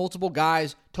sending multiple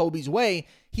guys Toby's way,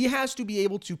 he has to be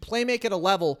able to play make at a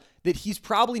level that he's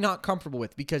probably not comfortable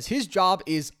with, because his job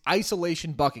is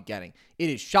isolation bucket getting. It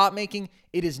is shot making.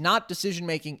 It is not decision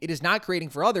making. It is not creating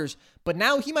for others. But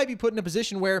now he might be put in a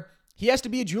position where he has to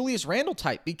be a Julius Randle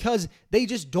type, because they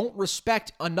just don't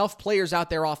respect enough players out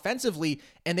there offensively.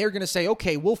 And they're going to say,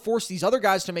 okay, we'll force these other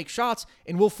guys to make shots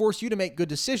and we'll force you to make good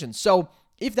decisions. So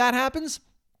if that happens,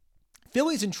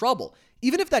 Philly's in trouble.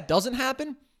 Even if that doesn't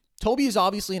happen, Toby is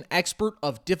obviously an expert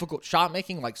of difficult shot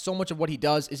making. Like, so much of what he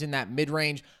does is in that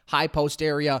mid-range, high post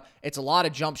area. It's a lot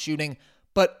of jump shooting.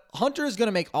 But Hunter is going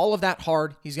to make all of that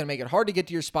hard. He's going to make it hard to get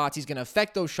to your spots. He's going to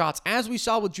affect those shots, as we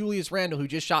saw with Julius Randle, who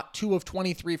just shot 2 of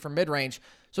 23 from mid-range.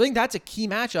 So I think that's a key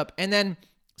matchup. And then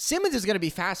Simmons is going to be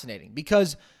fascinating,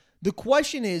 because the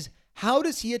question is, how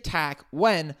does he attack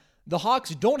when the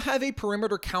Hawks don't have a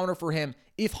perimeter counter for him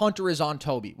if Hunter is on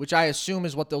Toby, which I assume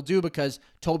is what they'll do, because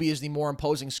Toby is the more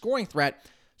imposing scoring threat.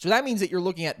 So that means that you're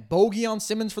looking at Bogey on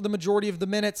Simmons for the majority of the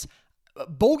minutes.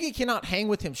 Bogey cannot hang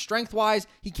with him strength-wise.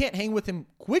 He can't hang with him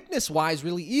quickness-wise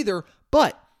really either.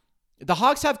 But the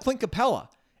Hawks have Clint Capella,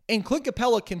 and Clint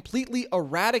Capella completely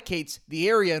eradicates the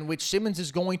area in which Simmons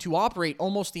is going to operate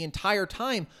almost the entire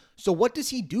time. So what does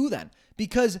he do then?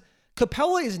 Because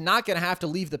Capella is not going to have to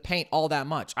leave the paint all that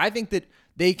much. I think that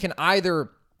they can either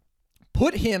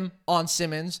put him on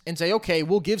Simmons and say, okay,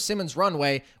 we'll give Simmons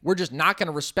runway. We're just not going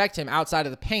to respect him outside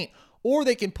of the paint. Or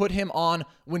they can put him on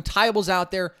when Tybal's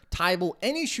out there, Tybal,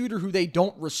 any shooter who they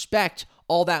don't respect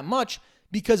all that much,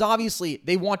 because obviously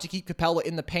they want to keep Capella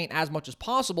in the paint as much as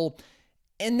possible.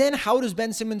 And then how does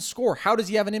Ben Simmons score? How does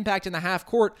he have an impact in the half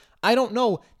court? I don't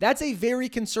know. That's a very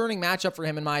concerning matchup for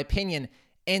him, in my opinion.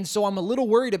 And so I'm a little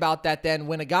worried about that then,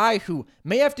 when a guy who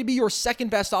may have to be your second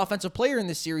best offensive player in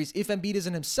this series, if Embiid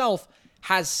isn't himself,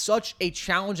 has such a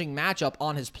challenging matchup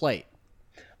on his plate.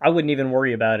 I wouldn't even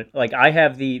worry about it. Like,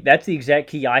 that's the exact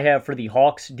key I have for the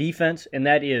Hawks defense, and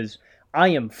that is, I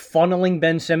am funneling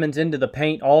Ben Simmons into the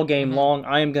paint all game long.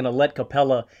 I am going to let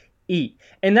Capella eat.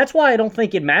 And that's why I don't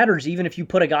think it matters even if you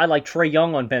put a guy like Trae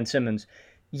Young on Ben Simmons.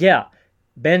 Yeah,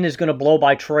 Ben is going to blow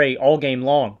by Trae all game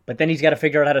long, but then he's got to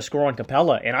figure out how to score on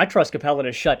Capella, and I trust Capella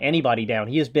to shut anybody down.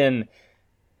 He has been,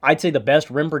 I'd say, the best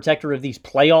rim protector of these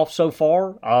playoffs so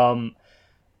far.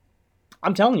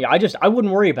 I'm telling you, I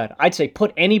wouldn't worry about it. I'd say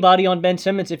put anybody on Ben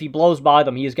Simmons. If he blows by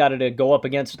them, he has got to go up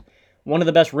against one of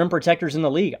the best rim protectors in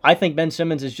the league. I think Ben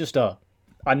Simmons is just a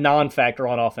non-factor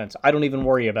on offense. I don't even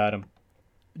worry about him.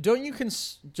 Don't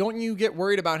you get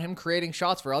worried about him creating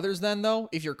shots for others then, though,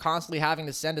 if you're constantly having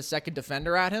to send a second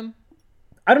defender at him?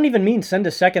 I don't even mean send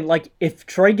a second. Like, if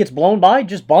Trae gets blown by,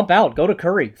 just bump out. Go to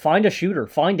Curry. Find a shooter.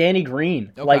 Find Danny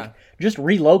Green. Okay. Like, just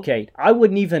relocate. I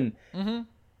wouldn't even...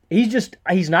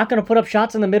 He's not going to put up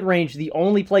shots in the mid-range. The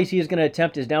only place he is going to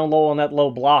attempt is down low on that low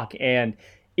block. And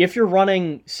if you're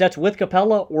running sets with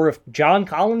Capella, or if John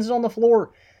Collins is on the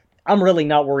floor, I'm really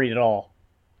not worried at all.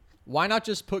 Why not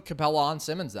just put Capella on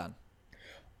Simmons then?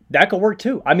 That could work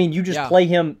too. I mean, you just play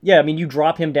him. Yeah, I mean, you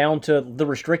drop him down to the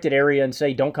restricted area and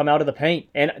say, don't come out of the paint.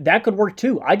 And that could work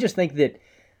too. I think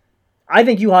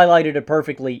you highlighted it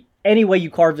perfectly. Any way you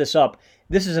carve this up,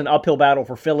 this is an uphill battle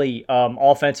for Philly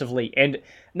offensively. And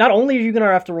not only are you going to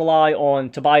have to rely on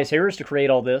Tobias Harris to create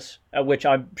all this, which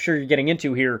I'm sure you're getting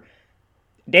into here,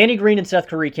 Danny Green and Seth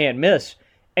Curry can't miss.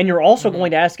 And you're also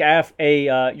going to have to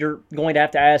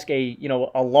ask a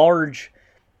large.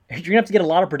 You're going to have to get a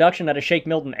lot of production out of Shake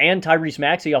Milton and Tyrese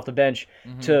Maxey off the bench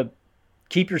to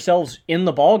keep yourselves in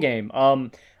the ball game.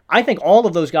 I think all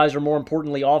of those guys are more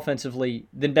importantly offensively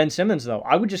than Ben Simmons, though.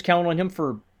 I would just count on him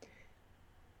for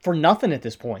nothing at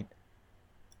this point.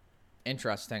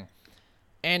 Interesting.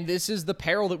 And this is the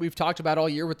peril that we've talked about all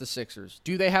year with the Sixers.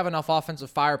 Do they have enough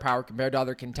offensive firepower compared to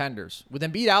other contenders? With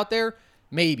Embiid out there,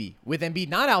 maybe. With Embiid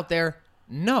not out there,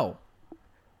 no.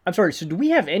 I'm sorry, so do we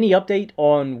have any update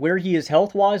on where he is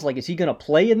health-wise? Like, is he going to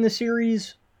play in this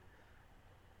series?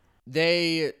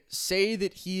 They say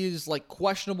that he is,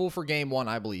 questionable for Game 1,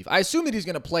 I believe. I assume that he's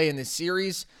going to play in this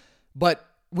series, but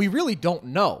we really don't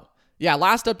know. Yeah,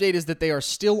 last update is that they are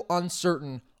still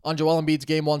uncertain on Joel Embiid's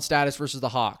Game 1 status versus the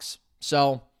Hawks.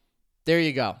 So, there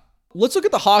you go. Let's look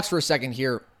at the Hawks for a second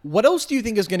here. What else do you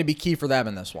think is going to be key for them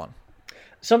in this one?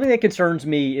 Something that concerns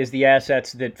me is the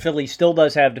assets that Philly still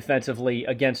does have defensively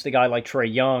against a guy like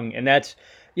Trae Young. And that's,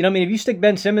 if you stick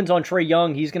Ben Simmons on Trae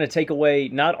Young, he's going to take away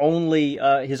not only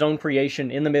his own creation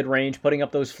in the mid-range, putting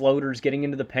up those floaters, getting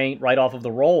into the paint right off of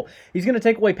the roll. He's going to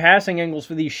take away passing angles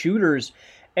for these shooters.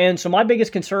 And so my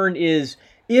biggest concern is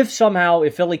if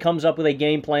Philly comes up with a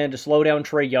game plan to slow down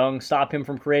Trae Young, stop him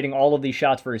from creating all of these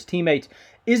shots for his teammates,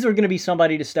 is there going to be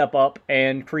somebody to step up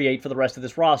and create for the rest of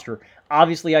this roster?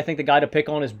 Obviously, I think the guy to pick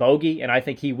on is Bogey, and I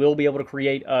think he will be able to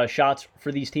create shots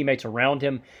for these teammates around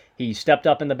him. He stepped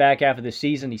up in the back half of this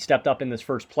season. He stepped up in this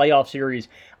first playoff series.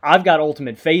 I've got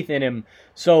ultimate faith in him.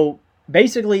 So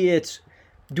basically it's,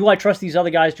 do I trust these other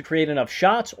guys to create enough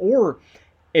shots? Or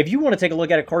if you want to take a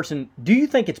look at it, Carson, do you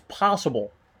think it's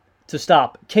possible to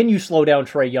stop? Can you slow down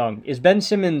Trae Young? Is Ben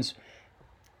Simmons,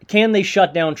 can they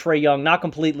shut down Trae Young? Not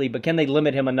completely, but can they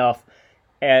limit him enough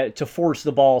to force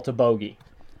the ball to Bogey?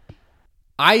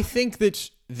 I think that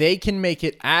they can make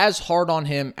it as hard on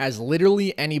him as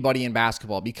literally anybody in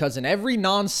basketball, because in every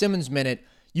non-Simmons minute,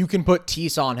 you can put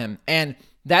Tease on him. And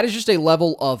that is just a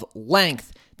level of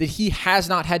length that he has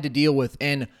not had to deal with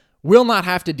and will not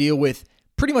have to deal with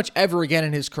pretty much ever again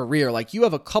in his career. Like, you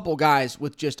have a couple guys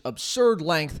with just absurd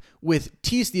length, with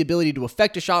Tease the ability to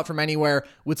affect a shot from anywhere,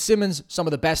 with Simmons some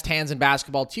of the best hands in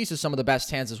basketball, Tease is some of the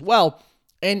best hands as well.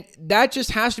 And that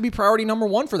just has to be priority number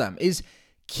one for them, is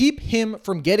keep him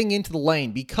from getting into the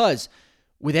lane, because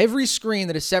with every screen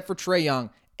that is set for Trae Young,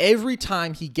 every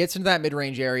time he gets into that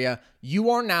mid-range area,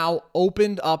 you are now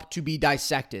opened up to be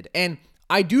dissected. And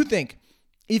I do think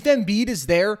if Embiid is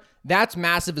there, that's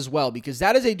massive as well, because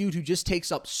that is a dude who just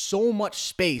takes up so much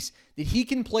space that he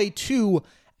can play two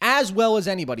as well as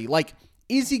anybody. Like,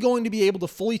 is he going to be able to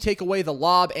fully take away the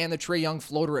lob and the Trae Young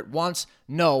floater at once?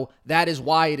 No, that is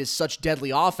why it is such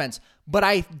deadly offense. But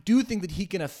I do think that he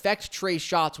can affect Trae's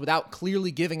shots without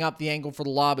clearly giving up the angle for the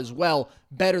lob as well,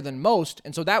 better than most.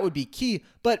 And so that would be key.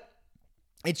 But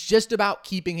it's just about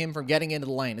keeping him from getting into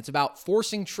the lane. It's about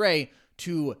forcing Trae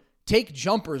to take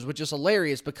jumpers, which is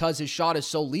hilarious because his shot is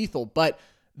so lethal. But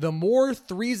the more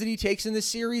threes that he takes in this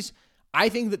series, I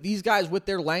think that these guys with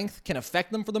their length can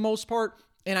affect them for the most part.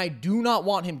 And I do not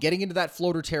want him getting into that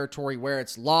floater territory where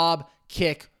it's lob,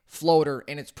 kick, floater,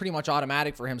 and it's pretty much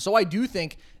automatic for him. So I do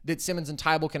think that Simmons and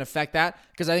Thybulle can affect that,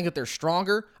 because I think that they're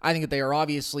stronger. I think that they are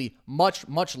obviously much,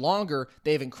 much longer.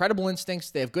 They have incredible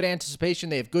instincts. They have good anticipation.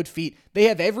 They have good feet. They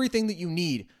have everything that you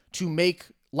need to make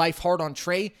life hard on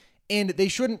Trae, and they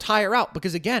shouldn't tire out,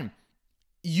 because again,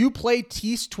 you play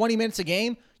Tease 20 minutes a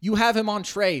game, you have him on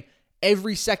Trae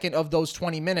every second of those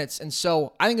 20 minutes. And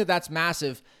so I think that that's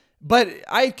massive. But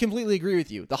I completely agree with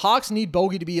you. The Hawks need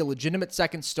Bogey to be a legitimate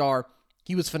second star.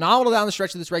 He was phenomenal down the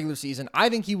stretch of this regular season. I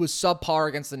think he was subpar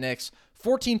against the Knicks.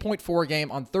 14.4 a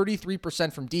game on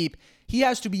 33% from deep. He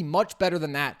has to be much better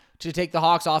than that to take the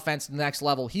Hawks offense to the next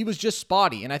level. He was just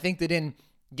spotty. And I think that in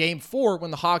Game 4,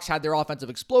 when the Hawks had their offensive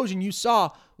explosion, you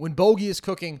saw when Bogey is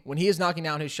cooking, when he is knocking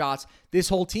down his shots, this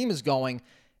whole team is going.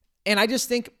 And I just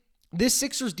think this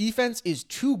Sixers defense is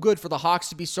too good for the Hawks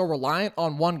to be so reliant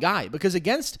on one guy, because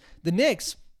against the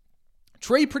Knicks,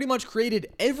 Trae pretty much created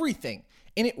everything,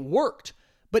 and it worked.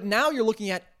 But now you're looking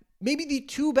at maybe the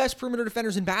two best perimeter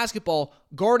defenders in basketball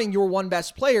guarding your one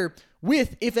best player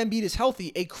with, if Embiid is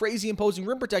healthy, a crazy imposing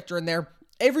rim protector in there.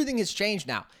 Everything has changed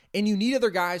now, and you need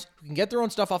other guys who can get their own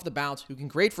stuff off the bounce, who can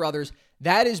create for others.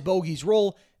 That is Bogey's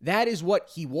role. That is what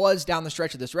he was down the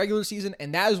stretch of this regular season,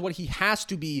 and that is what he has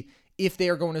to be if they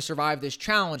are going to survive this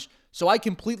challenge. So I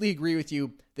completely agree with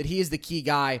you that he is the key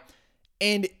guy.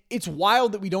 And it's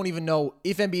wild that we don't even know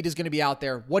if Embiid is going to be out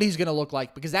there, what he's going to look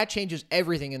like, because that changes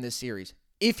everything in this series.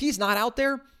 If he's not out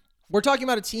there, we're talking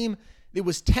about a team that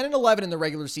was 10-11 in the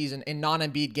regular season in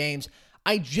non-Embiid games.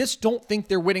 I just don't think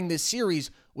they're winning this series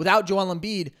without Joel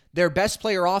Embiid, their best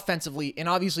player offensively, and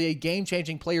obviously a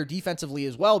game-changing player defensively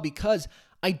as well, because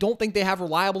I don't think they have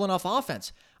reliable enough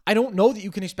offense. I don't know that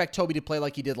you can expect Toby to play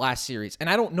like he did last series. And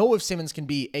I don't know if Simmons can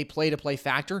be a play-to-play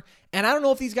factor. And I don't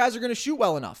know if these guys are going to shoot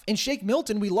well enough. And Shake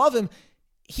Milton, we love him.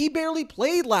 He barely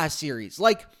played last series.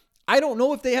 Like, I don't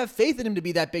know if they have faith in him to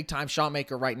be that big-time shot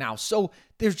maker right now. So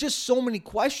there's just so many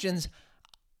questions.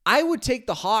 I would take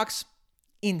the Hawks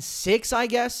in 6, I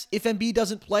guess, if Embiid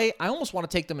doesn't play. I almost want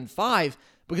to take them in 5,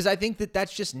 because I think that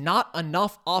that's just not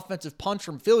enough offensive punch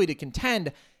from Philly to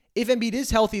contend. If Embiid is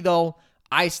healthy, though,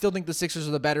 I still think the Sixers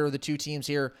are the better of the two teams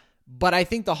here, but I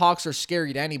think the Hawks are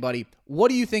scary to anybody. What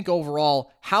do you think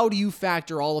overall? How do you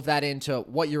factor all of that into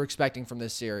what you're expecting from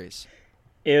this series?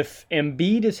 If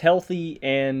Embiid is healthy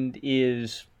and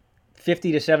is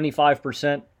 50 to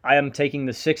 75%, I am taking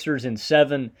the Sixers in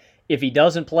 7. If he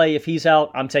doesn't play, if he's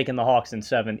out, I'm taking the Hawks in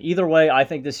 7. Either way, I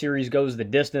think this series goes the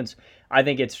distance. I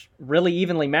think it's really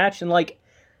evenly matched, and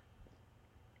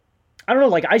I don't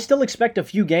know, I still expect a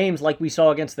few games like we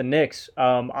saw against the Knicks.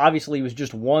 Obviously, it was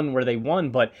just one where they won,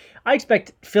 but I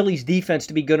expect Philly's defense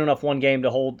to be good enough one game to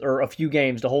hold, or a few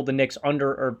games to hold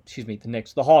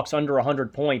the Hawks under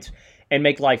 100 points. and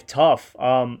make life tough.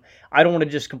 I don't want to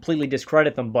just completely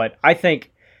discredit them, but I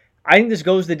think this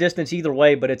goes the distance either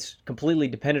way, but it's completely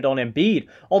dependent on Embiid.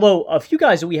 Although a few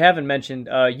guys that we haven't mentioned,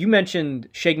 you mentioned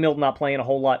Shake Milton not playing a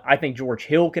whole lot. I think George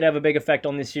Hill could have a big effect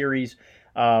on this series.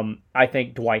 I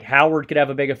think Dwight Howard could have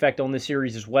a big effect on this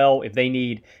series as well if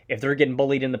they're getting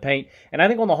bullied in the paint. And I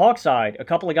think on the Hawks side, a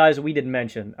couple of guys that we didn't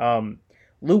mention,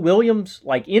 Lou Williams,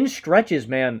 like in stretches,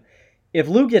 man, if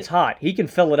Lou gets hot, he can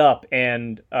fill it up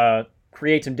and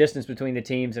create some distance between the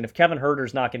teams. And if Kevin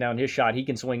Huerter's knocking down his shot, he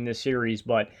can swing this series.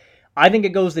 But I think it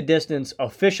goes the distance.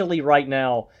 Officially right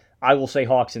now, I will say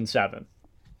Hawks in 7.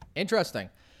 Interesting.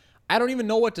 I don't even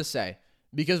know what to say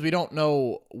because we don't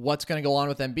know what's going to go on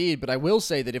with Embiid, but I will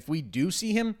say that if we do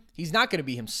see him, he's not going to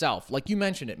be himself. Like you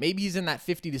mentioned it, maybe he's in that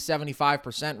 50 to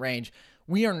 75% range.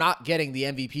 We are not getting the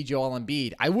MVP Joel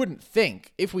Embiid. I wouldn't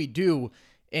think if we do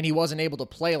and he wasn't able to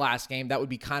play last game, that would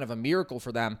be kind of a miracle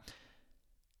for them.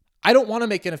 I don't want to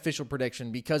make an official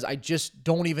prediction because I just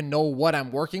don't even know what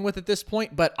I'm working with at this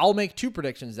point, but I'll make 2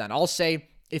 predictions then. I'll say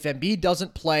if Embiid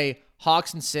doesn't play,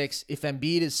 Hawks in 6. If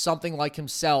Embiid is something like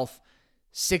himself,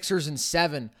 Sixers in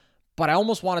 7. But I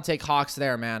almost want to take Hawks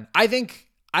there, man. I think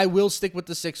I will stick with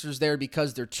the Sixers there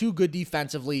because they're too good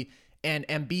defensively, and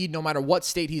Embiid, no matter what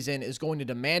state he's in, is going to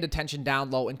demand attention down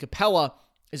low. And Capella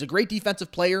is a great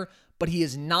defensive player, but he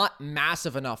is not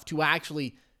massive enough to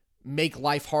actually make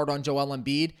life hard on Joel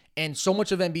Embiid. And so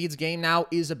much of Embiid's game now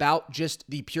is about just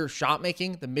the pure shot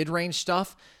making, the mid-range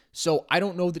stuff. So I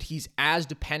don't know that he's as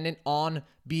dependent on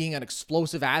being an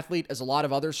explosive athlete as a lot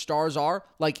of other stars are.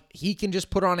 Like, he can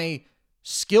just put on a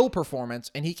skill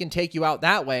performance and he can take you out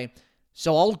that way.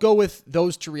 So I'll go with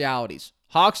those 2 realities.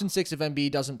 Hawks in 6 if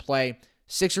Embiid doesn't play.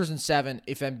 Sixers in 7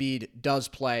 if Embiid does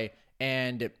play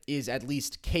and is at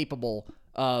least capable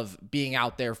of being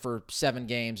out there for 7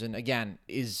 games. And again,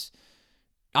 is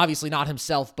obviously not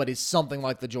himself, but is something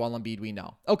like the Joel Embiid we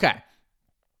know. Okay,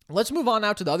 let's move on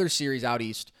now to the other series out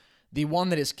east. The one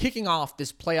that is kicking off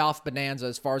this playoff bonanza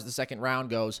as far as the second round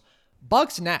goes.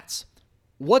 Bucks-Nets.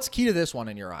 What's key to this one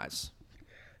in your eyes?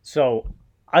 So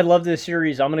I love this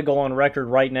series. I'm going to go on record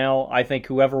right now. I think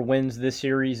whoever wins this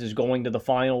series is going to the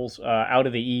finals out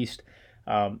of the East.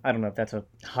 I don't know if that's a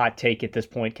hot take at this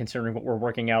point, considering what we're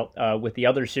working out with the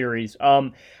other series.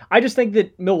 I just think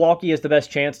that Milwaukee has the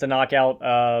best chance to knock out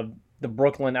the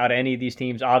Brooklyn out of any of these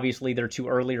teams. Obviously, their 2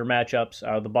 earlier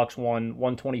matchups, the Bucks won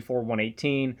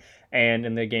 124-118, and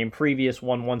in the game previous,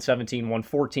 won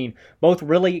 117-114. Both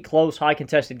really close, high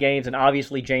contested games, and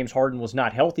obviously James Harden was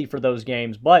not healthy for those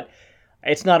games, but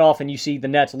it's not often you see the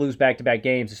Nets lose back-to-back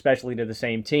games, especially to the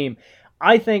same team.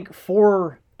 I think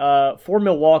for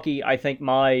Milwaukee, I think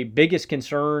my biggest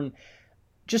concern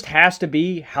just has to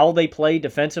be how they play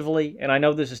defensively. And I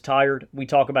know this is tired. We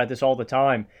talk about this all the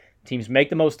time. Teams make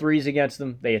the most threes against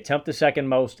them. They attempt the second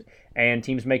most, and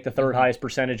teams make the third highest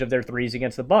percentage of their threes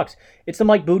against the Bucks. It's the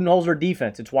Mike Budenholzer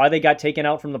defense. It's why they got taken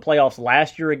out from the playoffs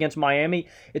last year against Miami.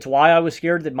 It's why I was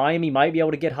scared that Miami might be able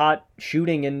to get hot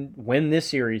shooting and win this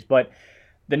series. But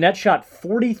the Nets shot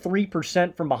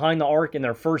 43% from behind the arc in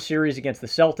their first series against the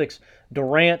Celtics.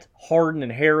 Durant, Harden,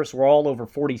 and Harris were all over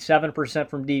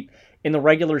 47% from deep. In the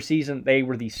regular season, they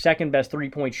were the second best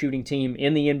three-point shooting team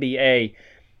in the NBA.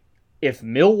 If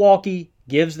Milwaukee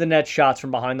gives the Nets shots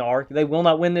from behind the arc, they will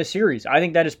not win this series. I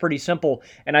think that is pretty simple,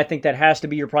 and I think that has to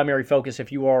be your primary focus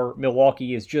if you are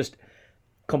Milwaukee, is just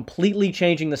completely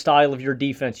changing the style of your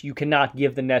defense. You cannot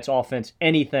give the Nets offense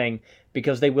anything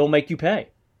because they will make you pay.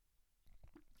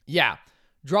 Yeah,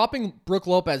 dropping Brook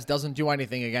Lopez doesn't do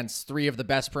anything against 3 of the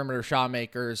best perimeter shot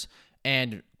makers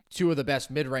and 2 of the best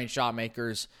mid-range shot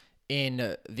makers in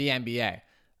the NBA.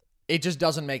 It just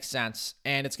doesn't make sense,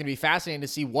 and it's going to be fascinating to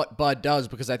see what Bud does,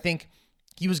 because I think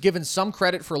he was given some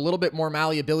credit for a little bit more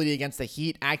malleability against the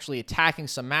Heat, actually attacking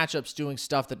some matchups, doing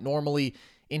stuff that normally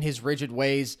in his rigid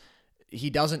ways he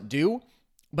doesn't do.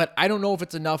 But I don't know if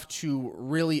it's enough to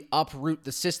really uproot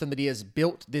the system that he has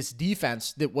built, this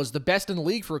defense that was the best in the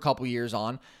league for a couple years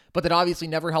on, but that obviously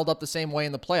never held up the same way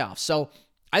in the playoffs. So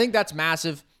I think that's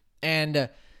massive, and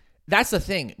that's the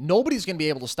thing. Nobody's going to be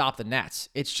able to stop the Nets.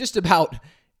 It's just about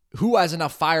who has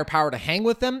enough firepower to hang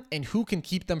with them and who can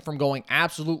keep them from going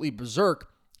absolutely berserk.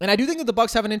 And I do think that the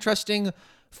Bucks have an interesting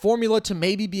formula to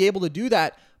maybe be able to do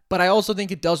that, but I also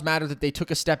think it does matter that they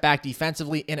took a step back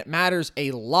defensively, and it matters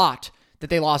a lot that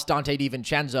they lost Dante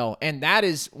DiVincenzo, and that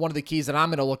is one of the keys that I'm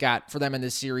going to look at for them in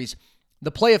this series,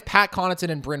 the play of Pat Connaughton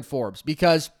and Bryn Forbes,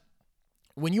 because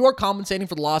when you are compensating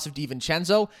for the loss of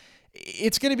DiVincenzo,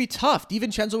 it's going to be tough.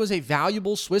 DiVincenzo is a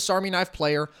valuable Swiss Army knife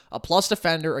player, a plus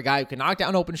defender, a guy who can knock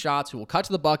down open shots, who will cut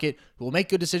to the bucket, who will make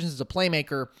good decisions as a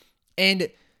playmaker. And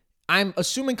I'm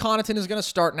assuming Connaughton is going to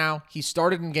start now. He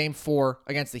started in game 4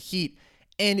 against the Heat,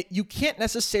 and you can't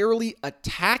necessarily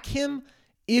attack him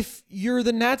if you're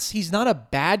the Nets. He's not a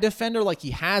bad defender. Like,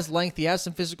 he has length, he has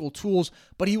some physical tools,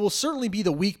 but he will certainly be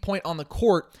the weak point on the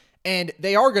court, and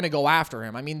they are going to go after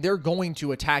him. I mean, they're going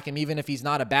to attack him even if he's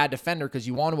not a bad defender, because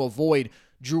you want to avoid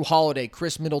Jrue Holiday,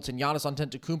 Chris Middleton, Giannis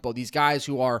Antetokounmpo, these guys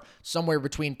who are somewhere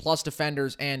between plus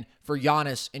defenders and, for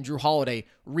Giannis and Jrue Holiday,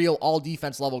 real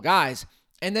all-defense level guys.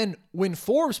 And then when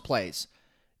Forbes plays,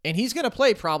 and he's going to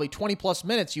play probably 20-plus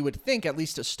minutes, you would think, at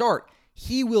least to start,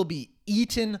 he will be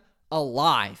eaten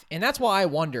alive. And that's why I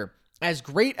wonder, as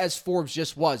great as Forbes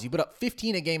just was, he put up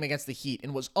 15 a game against the Heat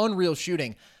and was unreal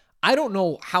shooting. I don't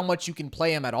know how much you can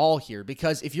play him at all here,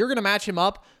 because if you're going to match him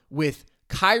up with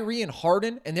Kyrie and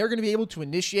Harden, and they're going to be able to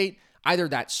initiate either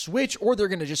that switch or they're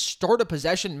going to just start a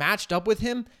possession matched up with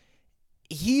him,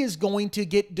 he is going to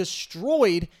get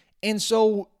destroyed. And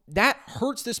so that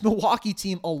hurts this Milwaukee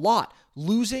team a lot,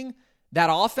 losing that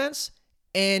offense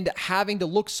and having to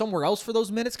look somewhere else for those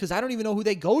minutes, because I don't even know who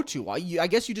they go to. I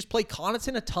guess you just play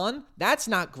Connaughton a ton. That's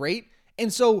not great.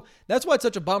 And so that's why it's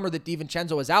such a bummer that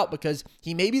DiVincenzo is out, because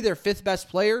he may be their 5th best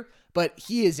player, but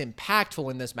he is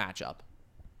impactful in this matchup.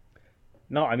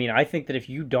 No, I mean, I think that if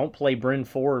you don't play Bryn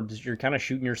Forbes, you're kind of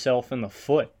shooting yourself in the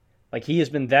foot. Like, he has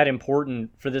been that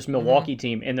important for this Milwaukee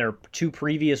team. In their 2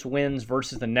 previous wins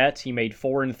versus the Nets, he made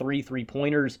 4 and 3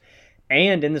 3-pointers.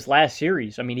 And in this last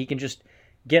series, I mean, he can just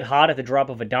get hot at the drop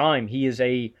of a dime. He's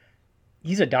a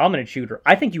dominant shooter.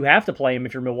 I think you have to play him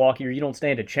if you're Milwaukee, or you don't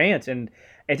stand a chance. And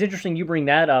it's interesting you bring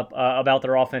that up about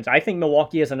their offense. I think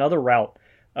Milwaukee has another route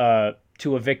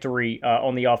to a victory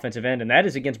on the offensive end, and that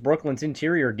is against Brooklyn's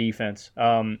interior defense.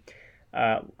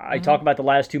 I talk about the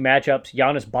last 2 matchups.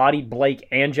 Giannis bodied Blake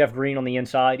and Jeff Green on the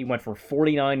inside. He went for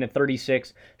 49 and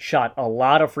 36, shot a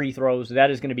lot of free throws. That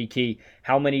is going to be key.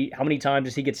 How many times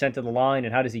does he get sent to the line,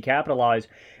 and how does he capitalize?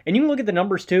 And you can look at the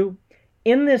numbers too.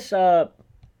 In this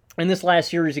last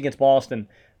series against Boston,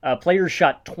 players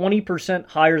shot 20%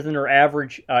 higher than their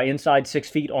average inside 6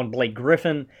 feet on Blake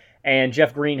Griffin, and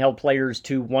Jeff Green held players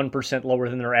to 1% lower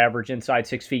than their average inside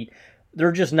 6 feet.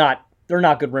 They're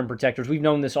not good rim protectors. We've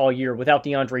known this all year. Without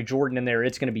DeAndre Jordan in there,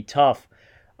 it's going to be tough.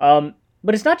 But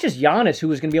it's not just Giannis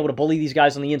who is going to be able to bully these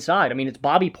guys on the inside. I mean, it's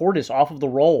Bobby Portis off of the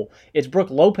roll. It's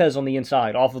Brook Lopez on the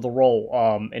inside off of the roll,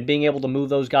 and being able to move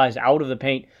those guys out of the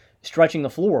paint, stretching the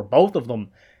floor, both of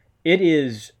them. It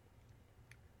is...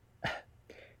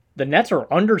 The Nets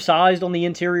are undersized on the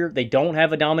interior. They don't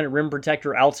have a dominant rim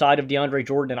protector outside of DeAndre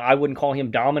Jordan, and I wouldn't call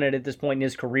him dominant at this point in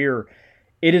his career.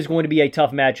 It is going to be a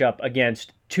tough matchup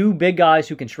against 2 big guys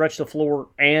who can stretch the floor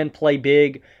and play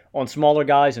big on smaller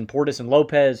guys in Portis and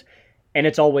Lopez, and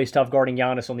it's always tough guarding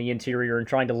Giannis on the interior and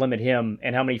trying to limit him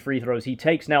and how many free throws he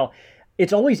takes. Now,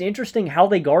 it's always interesting how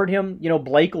they guard him. You know,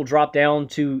 Blake will drop down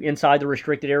to inside the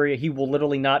restricted area. He will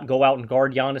literally not go out and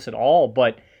guard Giannis at all,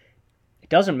 but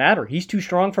doesn't matter. He's too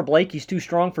strong for Blake. He's too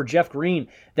strong for Jeff Green.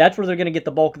 That's where they're going to get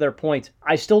the bulk of their points.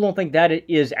 I still don't think that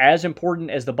is as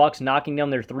important as the Bucks knocking down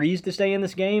their threes to stay in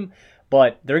this game,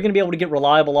 but they're going to be able to get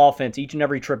reliable offense each and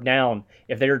every trip down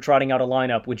if they're trotting out a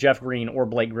lineup with Jeff Green or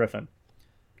Blake Griffin.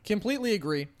 Completely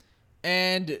agree.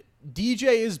 And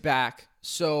DJ is back,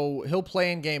 so he'll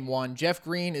play in game 1. Jeff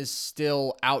Green is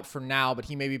still out for now, but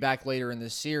he may be back later in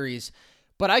this series.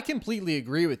 But I completely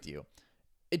agree with you.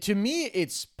 To me,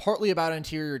 it's partly about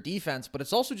interior defense, but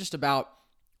it's also just about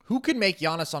who can make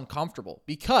Giannis uncomfortable.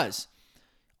 Because,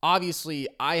 obviously,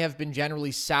 I have been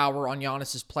generally sour on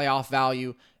Giannis's playoff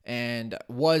value, and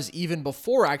was even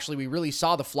before, actually, we really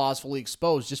saw the flaws fully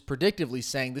exposed, just predictively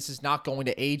saying this is not going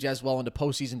to age as well into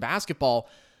postseason basketball.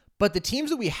 But the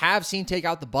teams that we have seen take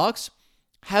out the Bucks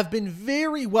have been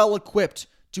very well equipped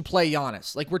to play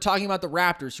Giannis. Like, we're talking about the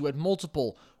Raptors, who had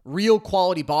multiple real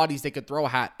quality bodies they could throw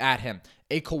at him.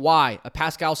 A Kawhi, a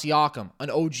Pascal Siakam, an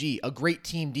OG, a great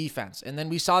team defense. And then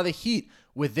we saw the Heat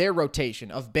with their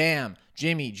rotation of Bam,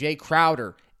 Jimmy, Jay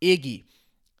Crowder, Iggy.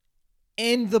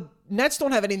 And the Nets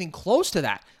don't have anything close to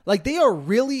that. Like, they are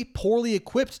really poorly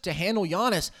equipped to handle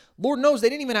Giannis. Lord knows they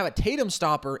didn't even have a Tatum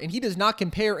stopper, and he does not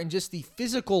compare in just the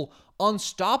physical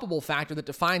unstoppable factor that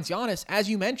defines Giannis. As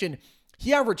you mentioned,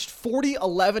 he averaged 40,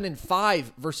 11, and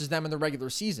 5 versus them in the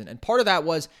regular season. And part of that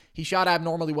was he shot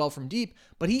abnormally well from deep,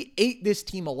 but he ate this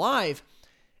team alive.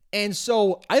 And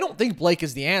so I don't think Blake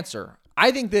is the answer.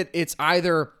 I think that it's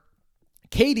either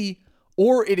KD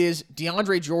or it is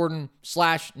DeAndre Jordan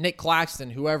 / Nick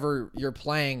Claxton, whoever you're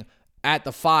playing at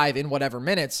the 5 in whatever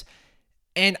minutes.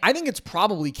 And I think it's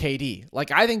probably KD.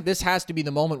 Like, I think this has to be the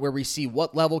moment where we see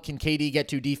what level can KD get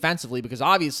to defensively, because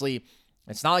obviously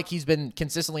it's not like he's been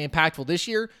consistently impactful this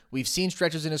year. We've seen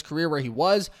stretches in his career where he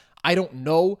was. I don't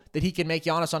know that he can make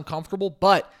Giannis uncomfortable,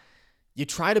 but you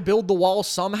try to build the wall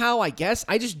somehow, I guess.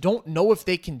 I just don't know if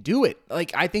they can do it.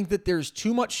 Like, I think that there's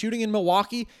too much shooting in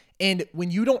Milwaukee, and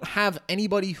when you don't have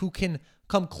anybody who can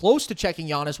come close to checking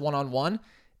Giannis one-on-one,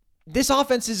 this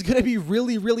offense is going to be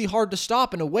really, really hard to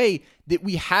stop in a way that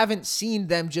we haven't seen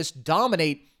them just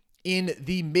dominate in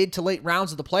the mid to late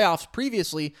rounds of the playoffs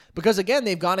previously, because again,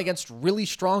 they've gone against really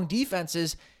strong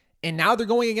defenses, and now they're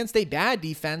going against a bad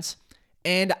defense.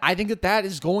 And I think that that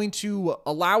is going to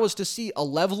allow us to see a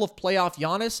level of playoff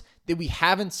Giannis that we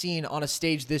haven't seen on a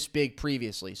stage this big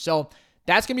previously. So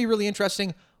that's going to be really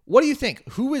interesting. What do you think?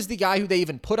 Who is the guy who they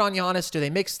even put on Giannis? Do they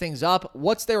mix things up?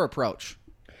 What's their approach?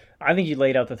 I think you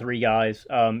laid out the three guys.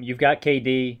 You've got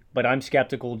KD, but I'm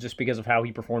skeptical just because of how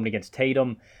he performed against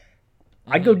Tatum.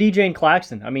 I'd go DJ and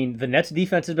Claxton. I mean, the Nets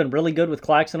defense has been really good with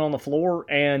Claxton on the floor.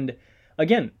 And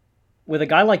again, with a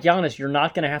guy like Giannis, you're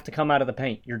not going to have to come out of the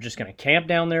paint. You're just going to camp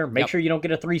down there, make sure you don't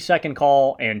get a 3-second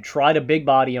call, and try to big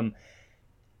body him.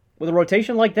 With a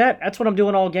rotation like that, that's what I'm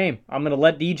doing all game. I'm going to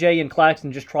let DJ and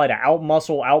Claxton just try to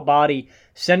out-muscle, out-body,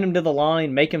 send him to the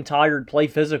line, make him tired, play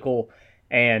physical,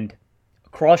 and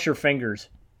cross your fingers.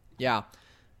 Yeah.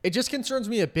 It just concerns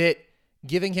me a bit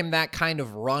giving him that kind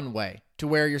of runway to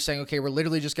where you're saying, okay, we're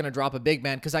literally just going to drop a big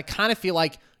man, because I kind of feel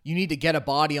like you need to get a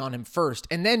body on him first.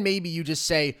 And then maybe you just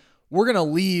say, we're going to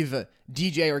leave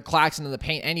DJ or Claxton in the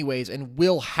paint anyways, and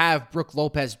we'll have Brook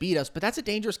Lopez beat us. But that's a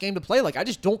dangerous game to play. Like, I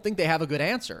just don't think they have a good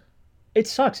answer. It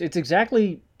sucks. It's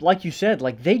exactly like you said.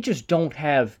 Like, they just don't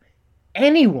have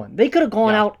anyone. They could have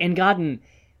gone out and gotten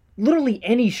literally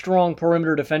any strong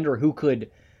perimeter defender who could.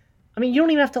 I mean, you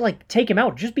don't even have to, like, take him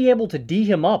out. Just be able to D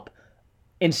him up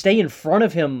and stay in front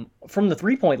of him from the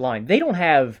three-point line. They don't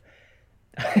have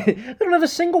a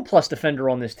single plus defender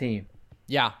on this team.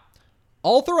 Yeah.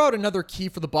 I'll throw out another key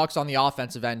for the Bucks on the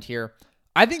offensive end here.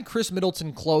 I think Chris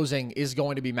Middleton closing is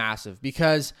going to be massive,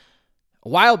 because a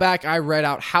while back I read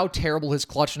out how terrible his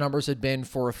clutch numbers had been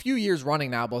for a few years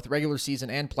running now, both regular season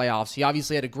and playoffs. He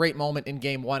obviously had a great moment in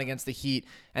Game 1 against the Heat,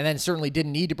 and then certainly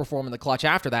didn't need to perform in the clutch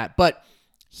after that. But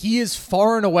he is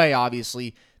far and away,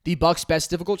 obviously, the Bucks'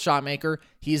 best difficult shot maker.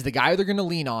 He's the guy they're going to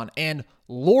lean on, and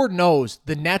Lord knows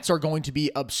the Nets are going to be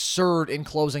absurd in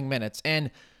closing minutes. And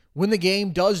when the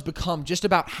game does become just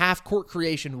about half-court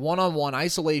creation, one-on-one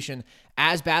isolation,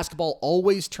 as basketball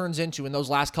always turns into in those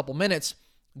last couple minutes,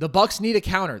 the Bucks need a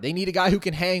counter. They need a guy who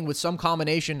can hang with some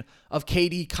combination of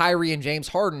KD, Kyrie, and James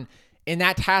Harden, and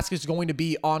that task is going to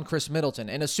be on Chris Middleton.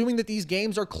 And assuming that these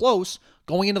games are close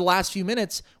going into the last few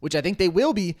minutes, which I think they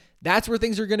will be, that's where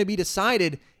things are going to be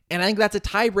decided. And I think that's a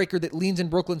tiebreaker that leans in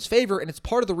Brooklyn's favor, and it's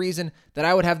part of the reason that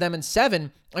I would have them in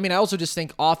 7. I mean, I also just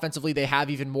think offensively they have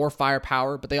even more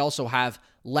firepower, but they also have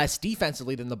less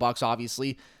defensively than the Bucks,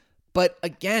 obviously. But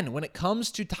again, when it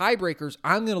comes to tiebreakers,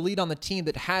 I'm going to lead on the team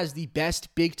that has the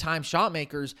best big-time shot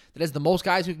makers, that has the most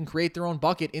guys who can create their own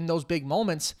bucket in those big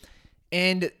moments,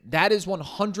 and that is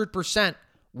 100%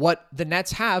 what the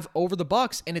Nets have over the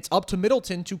Bucks, and it's up to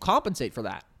Middleton to compensate for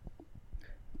that.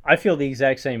 I feel the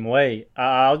exact same way.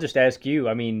 I'll just ask you,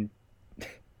 I mean,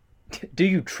 do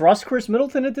you trust Chris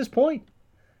Middleton at this point?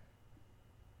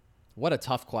 What a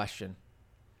tough question.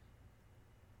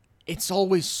 It's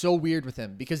always so weird with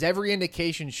him, because every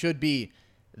indication should be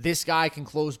this guy can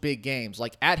close big games.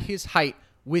 Like, at his height,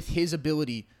 with his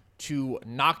ability to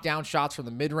knock down shots from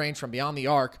the mid-range, from beyond the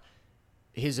arc,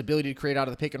 his ability to create out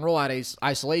of the pick and roll out of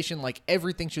isolation, like,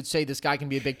 everything should say this guy can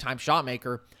be a big-time shot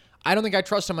maker. I don't think I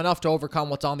trust him enough to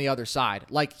overcome what's on the other side.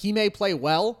 Like, he may play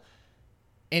well,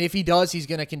 and if he does, he's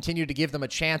going to continue to give them a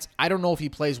chance. I don't know if he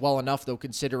plays well enough, though,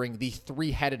 considering the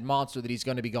three-headed monster that he's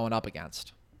going to be going up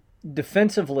against.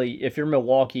 Defensively, if you're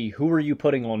Milwaukee, who are you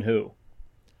putting on who?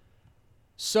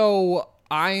 So,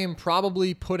 I am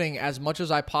probably putting, as much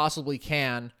as I possibly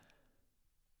can,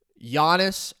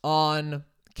 Giannis on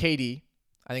KD.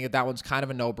 I think that one's kind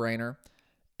of a no-brainer.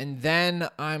 And then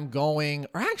I'm going,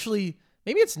 or actually,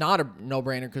 maybe it's not a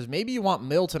no-brainer, because maybe you want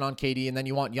Middleton on KD and then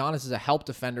you want Giannis as a help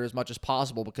defender as much as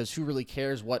possible, because who really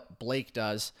cares what Blake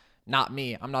does? Not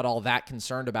me. I'm not all that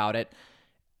concerned about it.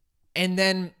 And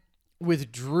then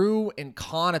with Drew and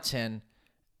Connaughton,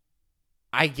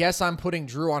 I guess I'm putting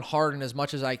Drew on Harden as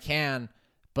much as I can,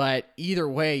 but either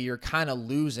way, you're kind of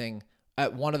losing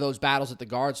at one of those battles at the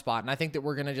guard spot. And I think that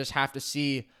we're going to just have to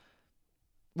see,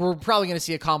 we're probably going to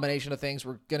see a combination of things.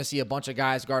 We're going to see a bunch of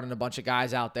guys guarding a bunch of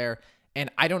guys out there.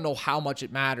 And I don't know how much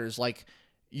it matters. Like,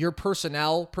 your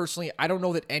personnel, personally, I don't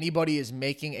know that anybody is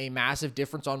making a massive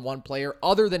difference on one player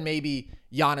other than maybe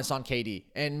Giannis on KD.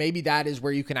 And maybe that is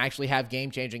where you can actually have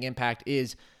game-changing impact,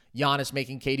 is Giannis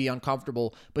making KD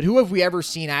uncomfortable. But who have we ever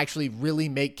seen actually really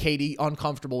make KD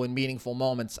uncomfortable in meaningful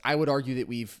moments? I would argue that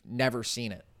we've never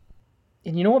seen it.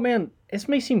 And you know what, man? This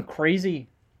may seem crazy.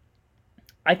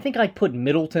 I think I'd put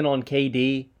Middleton on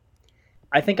KD.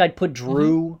 I think I'd put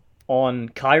Drew on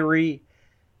Kyrie.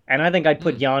 And I think I'd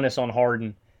put Giannis on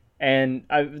Harden. And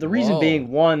the reason being,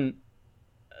 one,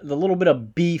 the little bit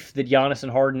of beef that Giannis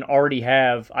and Harden already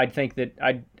have, I'd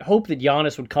hope that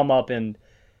Giannis would come up and,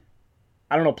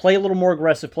 I don't know, play a little more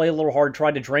aggressive, play a little hard,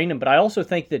 try to drain him. But I also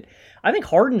think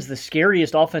Harden's the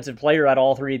scariest offensive player out of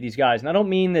all three of these guys. And I don't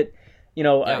mean that,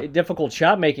 difficult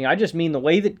shot making. I just mean the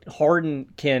way that Harden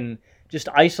can just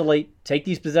isolate, take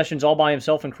these possessions all by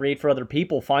himself and create for other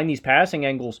people, find these passing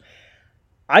angles.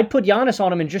 I'd put Giannis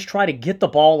on him and just try to get the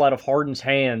ball out of Harden's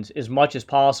hands as much as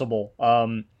possible.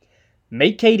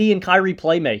 Make KD and Kyrie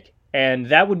play make. And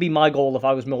that would be my goal if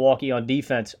I was Milwaukee on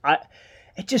defense.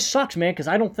 It just sucks, man, because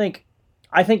I think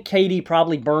KD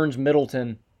probably burns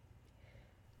Middleton.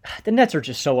 The Nets are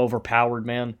just so overpowered,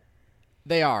 man.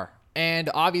 They are. And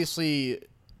obviously,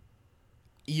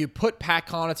 you put Pat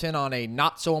Connaughton on a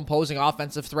not-so-imposing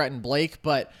offensive threat in Blake,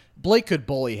 but Blake could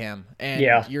bully him.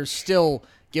 And you're still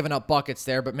giving up buckets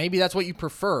there, but maybe that's what you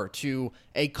prefer to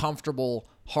a comfortable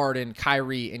Harden,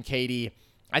 Kyrie, and KD.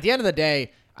 At the end of the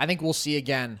day, I think we'll see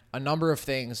again a number of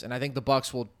things, and I think the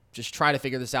Bucks will just try to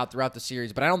figure this out throughout the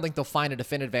series, but I don't think they'll find a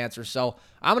definitive answer. So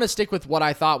I'm going to stick with what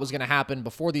I thought was going to happen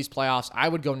before these playoffs. I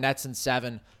would go Nets in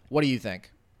 7. What do you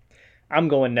think? I'm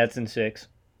going Nets in 6.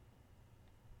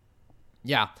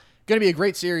 Yeah, going to be a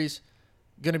great series.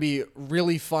 Going to be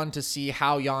really fun to see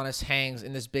how Giannis hangs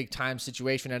in this big-time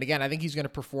situation. And again, I think he's going to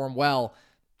perform well.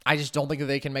 I just don't think that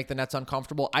they can make the Nets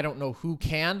uncomfortable. I don't know who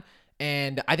can.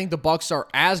 And I think the Bucks are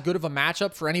as good of a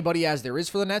matchup for anybody as there is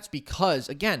for the Nets because,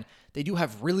 again, they do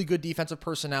have really good defensive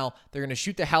personnel. They're going to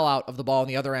shoot the hell out of the ball on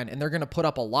the other end, and they're going to put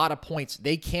up a lot of points.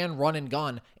 They can run and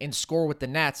gun and score with the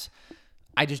Nets.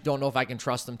 I just don't know if I can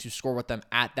trust them to score with them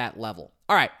at that level.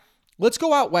 All right, let's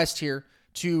go out west here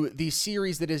to the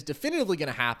series that is definitively going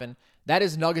to happen. That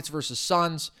is Nuggets versus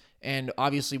Suns. And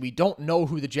obviously, we don't know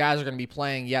who the Jazz are going to be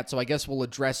playing yet, so I guess we'll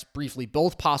address briefly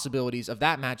both possibilities of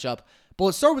that matchup. But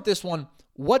let's start with this one.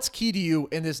 What's key to you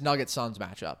in this Nuggets-Suns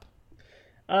matchup?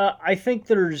 I think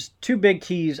there's two big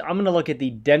keys. I'm going to look at the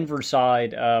Denver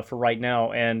side for right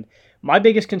now, and my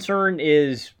biggest concern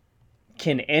is,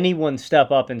 can anyone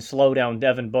step up and slow down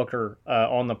Devin Booker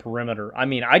on the perimeter? I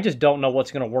mean, I just don't know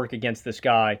what's going to work against this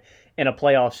guy in a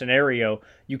playoff scenario.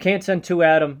 You can't send two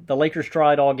at him. The Lakers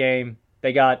tried all game.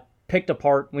 They got picked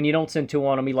apart. When you don't send two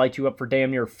on him, he lights you up for damn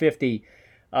near 50.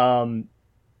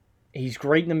 He's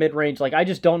great in the mid-range. I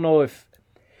just don't know if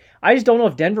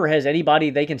Denver has anybody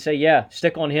they can say, yeah,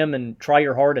 stick on him and try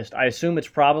your hardest. I assume it's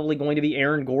probably going to be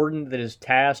Aaron Gordon that is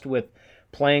tasked with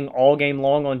playing all game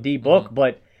long on D-Book,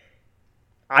 but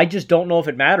I just don't know if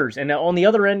it matters. And on the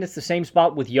other end, it's the same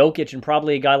spot with Jokic and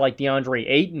probably a guy like DeAndre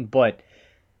Ayton, but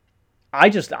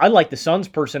I like the Suns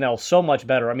personnel so much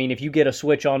better. I mean, if you get a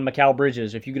switch on Mikal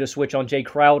Bridges, if you get a switch on Jay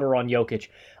Crowder on Jokic,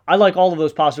 I like all of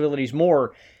those possibilities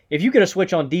more. If you get a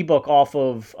switch on D-Book off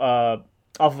of a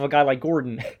guy like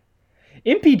Gordon,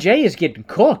 MPJ is getting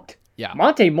cooked. Yeah.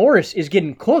 Monte Morris is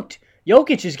getting cooked.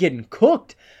 Jokic is getting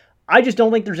cooked. I just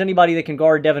don't think there's anybody that can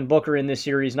guard Devin Booker in this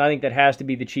series, and I think that has to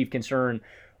be the chief concern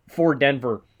for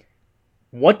Denver.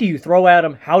 What do you throw at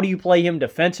him? How do you play him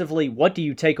defensively? What do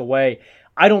you take away?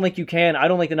 I don't think you can. I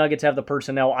don't think the Nuggets have the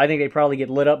personnel. I think they probably get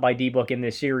lit up by D-Book in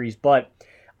this series, but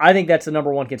I think that's the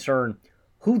number one concern.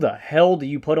 Who the hell do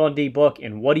you put on D-Book,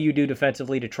 and what do you do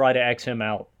defensively to try to X him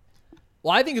out?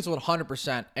 Well, I think it's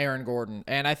 100% Aaron Gordon,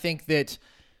 and I think that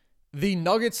the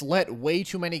Nuggets let way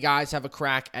too many guys have a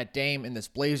crack at Dame in this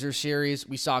Blazers series.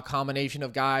 We saw a combination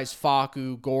of guys,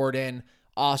 Facu, Gordon,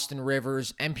 Austin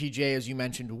Rivers, MPJ, as you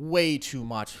mentioned, way too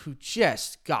much, who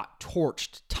just got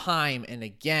torched time and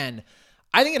again.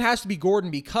 I think it has to be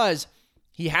Gordon because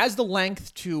he has the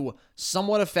length to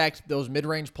somewhat affect those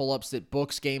mid-range pull-ups that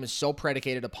Book's game is so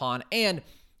predicated upon, and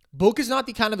Book is not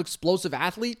the kind of explosive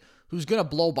athlete who's going to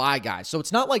blow by guys. So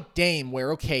it's not like Dame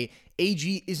where, okay,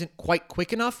 AG isn't quite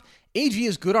quick enough. AG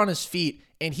is good on his feet,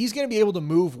 and he's going to be able to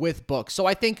move with Book. So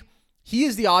I think he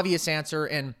is the obvious answer,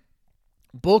 and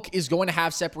Book is going to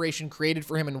have separation created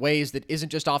for him in ways that isn't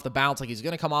just off the bounce. Like, he's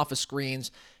going to come off of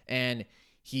screens, and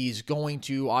he's going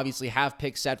to obviously have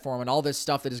picks set for him and all this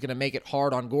stuff that is going to make it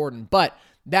hard on Gordon. But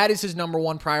that is his number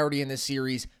one priority in this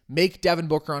series. Make Devin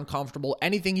Booker uncomfortable.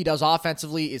 Anything he does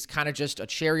offensively is kind of just a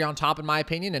cherry on top, in my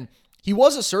opinion. And he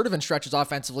was assertive in stretches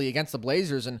offensively against the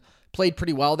Blazers and played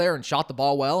pretty well there and shot the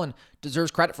ball well and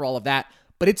deserves credit for all of that.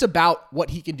 But it's about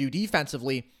what he can do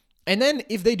defensively. And then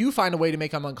if they do find a way to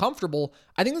make them uncomfortable,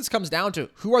 I think this comes down to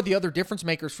who are the other difference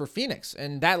makers for Phoenix.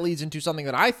 And that leads into something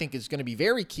that I think is going to be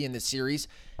very key in this series.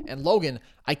 And Logan,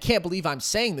 I can't believe I'm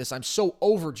saying this. I'm so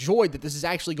overjoyed that this is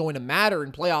actually going to matter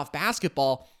in playoff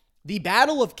basketball. The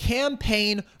battle of Cam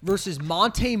Payne versus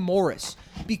Monte Morris.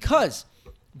 Because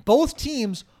both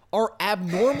teams are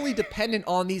abnormally dependent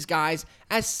on these guys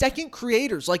as second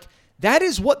creators. Like, that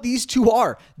is what these two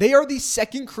are. They are the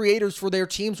second creators for their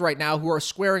teams right now who are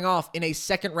squaring off in a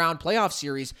second round playoff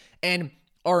series and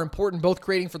are important both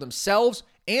creating for themselves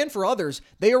and for others.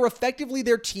 They are effectively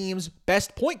their team's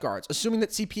best point guards, assuming that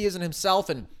CP isn't himself,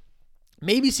 and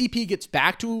maybe CP gets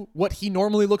back to what he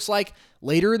normally looks like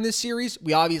later in this series.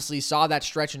 We obviously saw that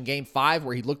stretch in Game 5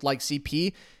 where he looked like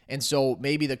CP, and so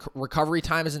maybe the recovery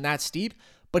time isn't that steep,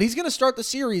 but he's going to start the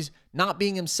series not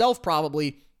being himself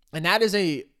probably, and that is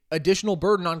a additional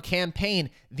burden on Cam Payne,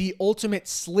 the ultimate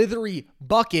slithery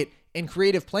bucket and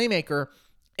creative playmaker.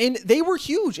 And they were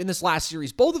huge in this last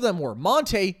series. Both of them were.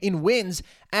 Monte in wins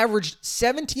averaged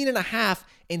 17.5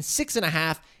 and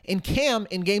 6.5, and Cam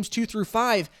in games 2 through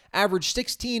 5 averaged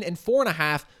 16 and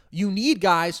 4.5. You need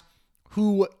guys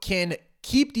who can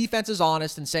keep defenses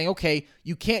honest and saying, okay,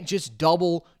 you can't just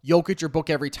double Jokic or Book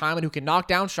every time, and who can knock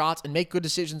down shots and make good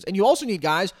decisions. And you also need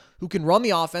guys who can run the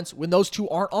offense when those two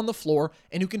aren't on the floor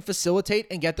and who can facilitate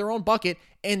and get their own bucket.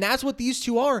 And that's what these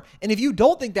two are. And if you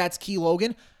don't think that's key,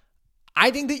 Logan, I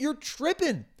think that you're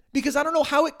tripping, because I don't know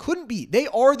how it couldn't be. They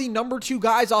are the number 2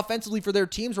 guys offensively for their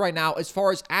teams right now as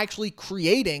far as actually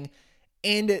creating.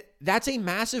 And that's a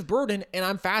massive burden, and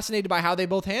I'm fascinated by how they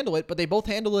both handle it, but they both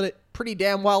handled it pretty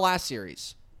damn well last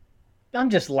series.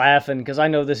 I'm just laughing because I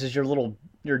know this is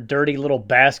your dirty little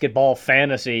basketball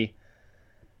fantasy.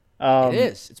 It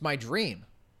is. It's my dream.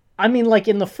 I mean, like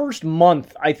in the first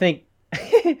month, I think,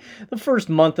 the first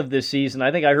month of this season,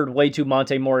 I think I heard way too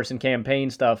Monte Morris and Cam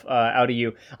Payne stuff out of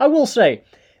you. I will say,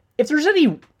 if you're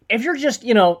just,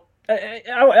 I'm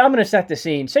going to set the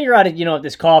scene. Say you're out at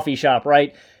this coffee shop,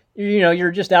 right?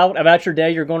 You're just out about your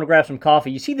day, you're going to grab some coffee.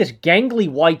 You see this gangly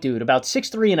white dude, about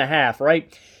 6'3.5",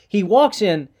 right? He walks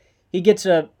in, he gets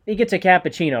a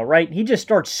cappuccino, right? He just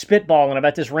starts spitballing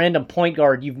about this random point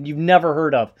guard you've never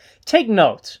heard of. Take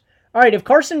notes. All right, if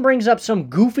Carson brings up some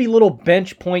goofy little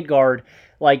bench point guard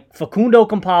like Facundo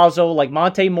Campazzo, like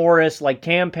Monte Morris, like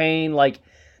Cam Payne,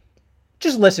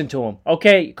 just listen to him,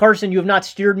 okay? Carson, you have not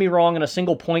steered me wrong on a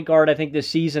single point guard, I think, this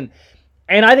season.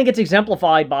 And I think it's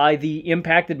exemplified by the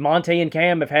impact that Monte and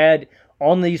Cam have had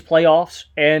on these playoffs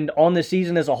and on this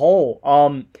season as a whole.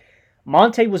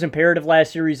 Monte was imperative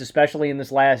last series, especially in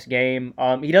this last game.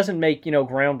 He doesn't make,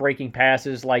 groundbreaking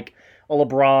passes like a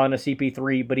LeBron, a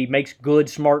CP3, but he makes good,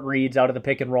 smart reads out of the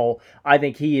pick and roll. I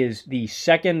think he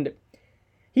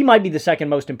might be the second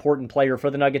most important player for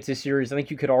the Nuggets this series. I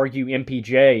think you could argue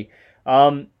MPJ.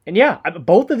 And yeah,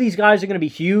 both of these guys are going to be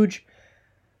huge.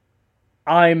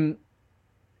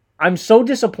 I'm so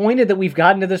disappointed that we've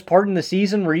gotten to this part in the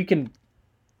season where you can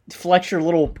flex your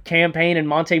little Cam Payne and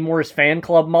Monte Morris fan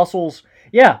club muscles.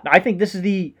 Yeah, I think this is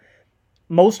the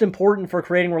most important for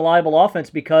creating reliable offense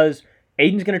because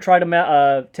Aiden's going to try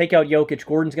to take out Jokic.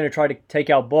 Gordon's going to try to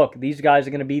take out Book. These guys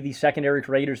are going to be the secondary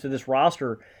creators to this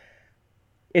roster.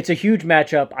 It's a huge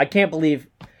matchup.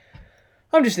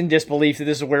 I'm just in disbelief that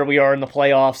this is where we are in the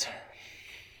playoffs.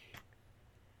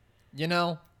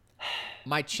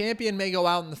 My champion may go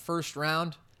out in the first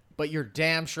round, but you're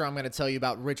damn sure I'm going to tell you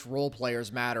about Rich Role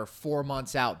Players Matter 4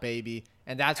 months out, baby.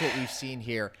 And that's what we've seen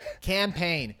here. Cam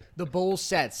Payne, the Bulls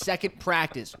said, second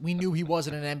practice. We knew he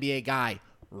wasn't an NBA guy.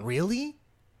 Really?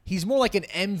 He's more like an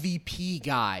MVP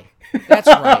guy. That's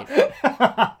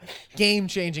right.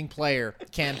 Game-changing player,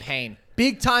 Cam Payne.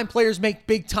 Big-time players make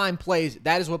big-time plays.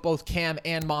 That is what both Cam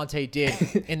and Monte did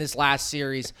in this last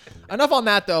series. Enough on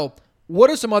that, though. What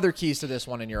are some other keys to this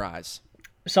one in your eyes?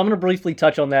 So I'm going to briefly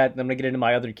touch on that, and I'm going to get into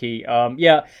my other key.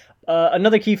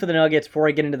 Another key for the Nuggets before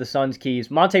I get into the Suns'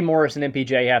 keys. Monte Morris and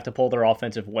MPJ have to pull their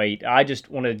offensive weight. I just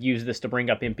want to use this to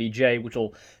bring up MPJ, which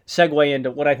will segue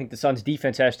into what I think the Suns'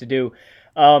 defense has to do.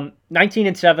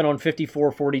 19-7 on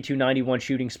 54, 42, 91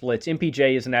 shooting splits.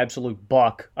 MPJ is an absolute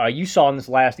buck. You saw in this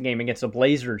last game against the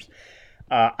Blazers.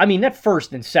 That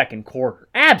first and second quarter,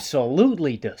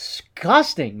 absolutely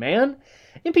disgusting, man.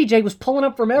 MPJ was pulling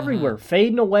up from everywhere,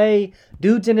 fading away,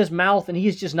 dudes in his mouth, and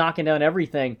he's just knocking down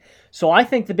everything. So I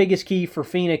think the biggest key for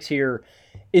Phoenix here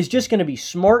is just going to be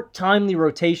smart, timely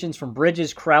rotations from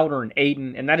Bridges, Crowder, and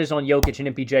Ayton, and that is on Jokic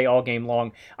and MPJ all game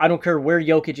long. I don't care where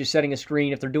Jokic is setting a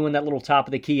screen, if they're doing that little top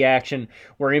of the key action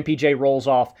where MPJ rolls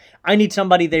off. I need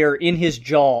somebody there in his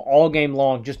jaw all game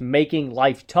long just making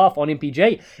life tough on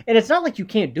MPJ, and it's not like you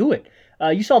can't do it.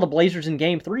 You saw the Blazers in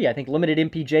Game 3, I think, limited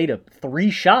MPJ to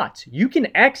 3 shots. You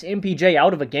can X MPJ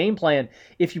out of a game plan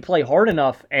if you play hard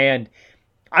enough, and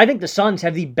I think the Suns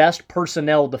have the best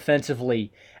personnel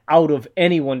defensively out of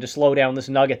anyone to slow down this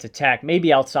Nuggets attack,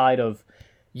 maybe outside of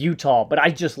Utah. But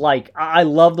I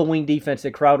love the wing defense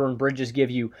that Crowder and Bridges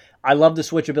give you. I love the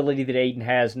switchability that Ayton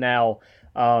has now.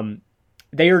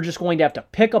 They are just going to have to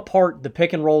pick apart the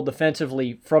pick and roll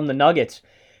defensively from the Nuggets,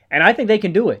 and I think they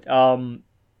can do it.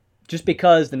 Just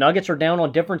because the Nuggets are down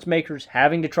on difference makers,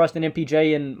 having to trust in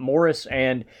MPJ and Morris,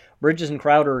 and Bridges and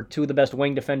Crowder are two of the best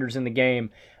wing defenders in the game.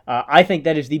 I think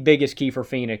that is the biggest key for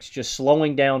Phoenix, just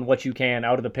slowing down what you can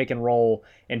out of the pick and roll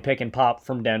and pick and pop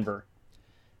from Denver.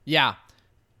 Yeah.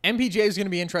 MPJ is going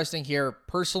to be interesting here.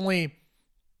 Personally,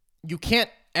 you can't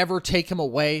ever take him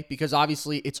away because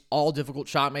obviously it's all difficult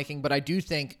shot making, but I do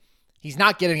think he's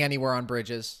not getting anywhere on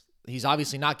Bridges. He's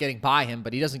obviously not getting by him,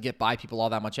 but he doesn't get by people all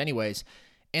that much anyways.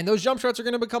 And those jump shots are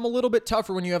going to become a little bit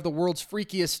tougher when you have the world's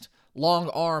freakiest long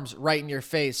arms right in your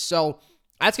face. So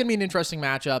that's going to be an interesting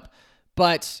matchup.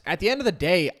 But at the end of the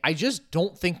day, I just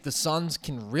don't think the Suns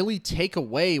can really take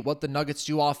away what the Nuggets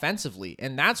do offensively.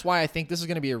 And that's why I think this is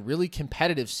going to be a really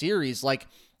competitive series. Like,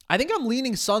 I think I'm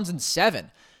leaning Suns in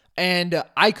 7. And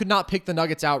I could not pick the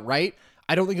Nuggets outright.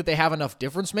 I don't think that they have enough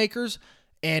difference makers.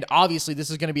 And obviously, this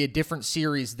is going to be a different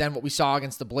series than what we saw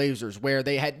against the Blazers, where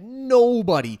they had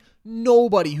nobody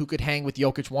who could hang with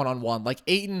Jokic one-on-one. Like,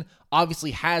 Ayton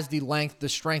obviously has the length, the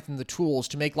strength, and the tools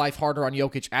to make life harder on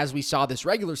Jokic. As we saw this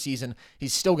regular season,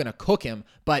 he's still going to cook him,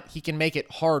 but he can make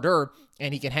it harder,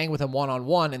 and he can hang with him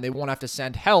one-on-one, and they won't have to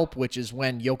send help, which is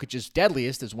when Jokic is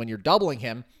deadliest, is when you're doubling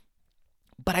him.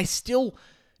 But I still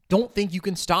don't think you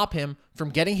can stop him from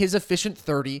getting his efficient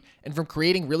 30 and from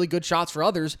creating really good shots for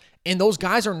others. And those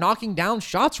guys are knocking down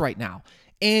shots right now.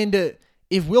 And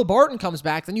if Will Barton comes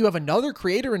back, then you have another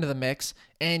creator into the mix,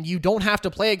 and you don't have to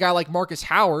play a guy like Marcus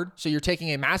Howard. So you're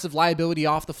taking a massive liability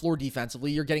off the floor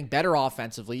defensively. You're getting better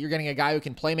offensively. You're getting a guy who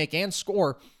can play, make, and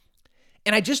score.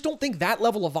 And I just don't think that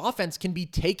level of offense can be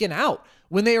taken out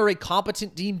when they are a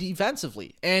competent team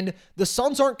defensively. And the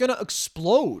Suns aren't going to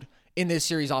explode in this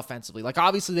series offensively. Like,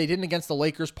 obviously they didn't against the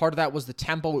Lakers. Part of that was the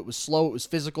tempo. It was slow. It was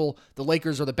physical. The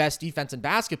Lakers are the best defense in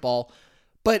basketball,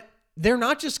 but they're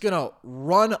not just going to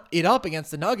run it up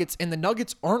against the Nuggets, and the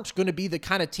Nuggets aren't going to be the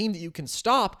kind of team that you can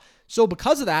stop. So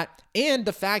because of that, and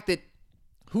the fact that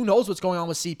who knows what's going on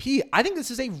with CP, I think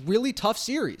this is a really tough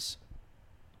series.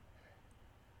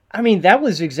 I mean, that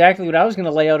was exactly what I was going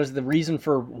to lay out as the reason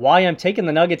for why I'm taking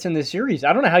the Nuggets in this series.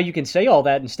 I don't know how you can say all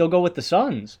that and still go with the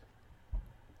Suns.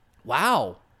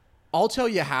 Wow. I'll tell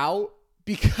you how,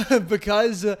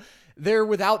 because they're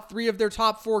without 3 of their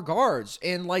top 4 guards.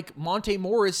 And like Monte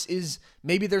Morris is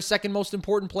maybe their second most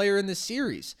important player in this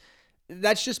series.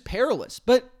 That's just perilous.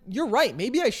 But you're right.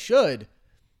 Maybe I should.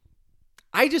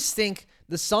 I just think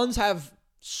the Suns have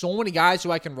so many guys who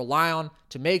I can rely on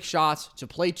to make shots, to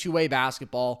play two-way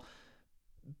basketball.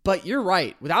 But you're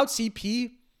right. Without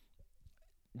CP,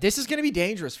 this is going to be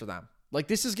dangerous for them. Like,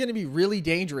 this is going to be really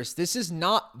dangerous. This is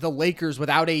not the Lakers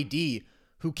without AD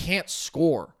who can't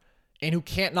score and who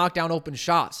can't knock down open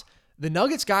shots. The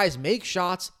Nuggets guys make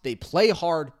shots, they play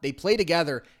hard, they play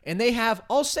together, and they have,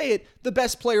 I'll say it, the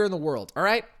best player in the world, all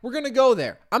right? We're going to go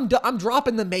there. I'm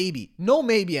dropping the maybe. No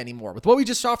maybe anymore. With what we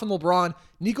just saw from LeBron,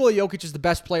 Nikola Jokic is the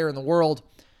best player in the world.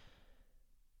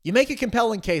 You make a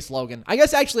compelling case, Logan. I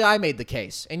guess actually I made the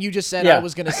case, and you just said I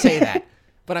was going to say that.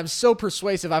 But I'm so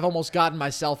persuasive, I've almost gotten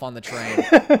myself on the train.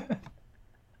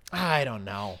 I don't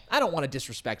know. I don't want to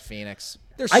disrespect Phoenix.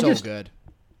 They're so good.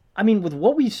 I mean, with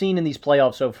what we've seen in these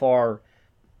playoffs so far,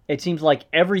 it seems like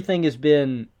everything has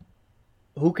been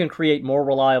who can create more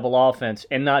reliable offense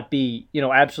and not be,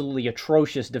 absolutely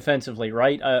atrocious defensively,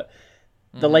 right?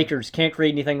 The Lakers can't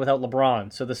create anything without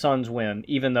LeBron, so the Suns win,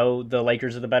 even though the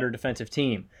Lakers are the better defensive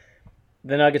team.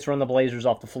 The Nuggets run the Blazers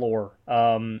off the floor.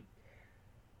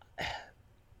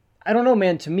 I don't know,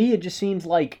 man. To me, it just seems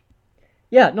like,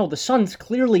 the Suns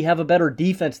clearly have a better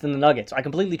defense than the Nuggets. I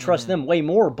completely trust them way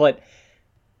more, but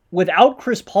without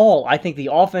Chris Paul, I think the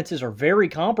offenses are very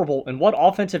comparable. And what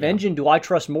offensive engine do I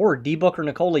trust more, D-Book or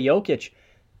Nikola Jokic?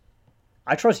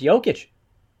 I trust Jokic.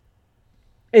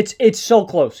 It's so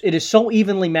close. It is so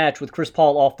evenly matched with Chris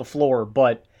Paul off the floor,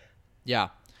 but... Yeah.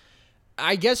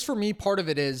 I guess for me, part of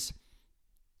it is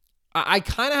I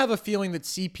kind of have a feeling that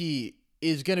CP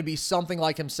is going to be something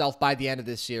like himself by the end of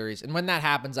this series. And when that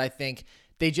happens, I think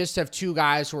they just have 2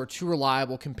 guys who are too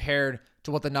reliable compared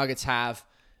to what the Nuggets have.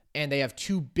 And they have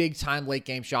 2 big-time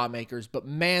late-game shot makers. But,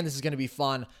 man, this is going to be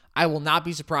fun. I will not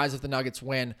be surprised if the Nuggets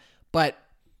win. But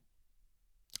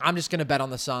I'm just going to bet on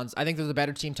the Suns. I think they're the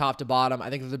better team top to bottom. I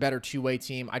think they're the better two-way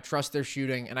team. I trust their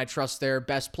shooting, and I trust their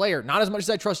best player. Not as much as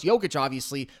I trust Jokic,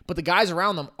 obviously, but the guys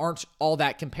around them aren't all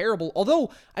that comparable.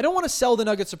 Although, I don't want to sell the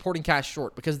Nuggets supporting cast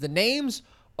short because the names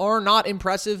are not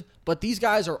impressive, but these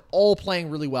guys are all playing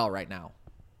really well right now.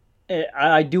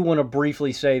 I do want to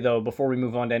briefly say, though, before we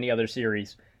move on to any other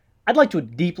series, I'd like to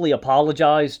deeply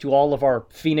apologize to all of our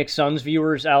Phoenix Suns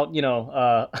viewers out,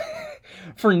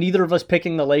 for neither of us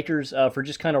picking the Lakers, for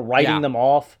just kind of writing them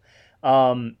off.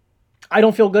 I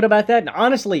don't feel good about that. And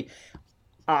honestly,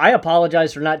 I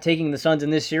apologize for not taking the Suns in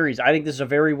this series. I think this is a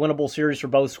very winnable series for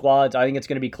both squads. I think it's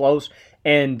going to be close.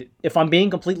 And if I'm being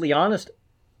completely honest,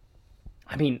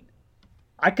 I mean,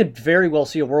 I could very well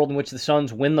see a world in which the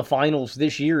Suns win the finals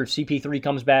this year if CP3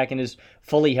 comes back and is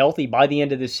fully healthy by the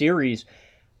end of this series.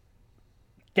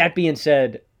 That being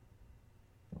said,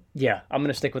 yeah, I'm going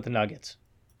to stick with the Nuggets.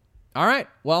 All right.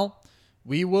 Well,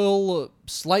 we will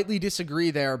slightly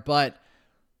disagree there, but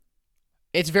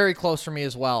it's very close for me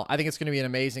as well. I think it's going to be an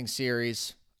amazing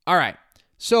series. All right.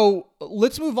 So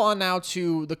let's move on now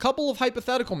to the couple of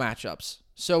hypothetical matchups.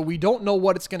 So we don't know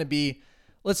what it's going to be.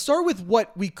 Let's start with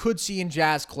what we could see in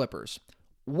Jazz Clippers.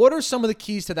 What are some of the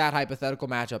keys to that hypothetical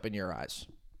matchup in your eyes?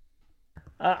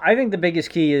 I think the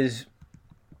biggest key is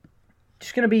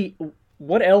just going to be,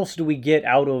 what else do we get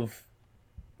out of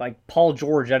like Paul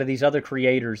George, out of these other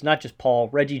creators, not just Paul,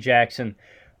 Reggie Jackson,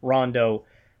 Rondo?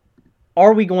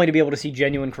 Are we going to be able to see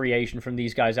genuine creation from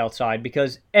these guys outside?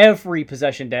 Because every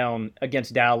possession down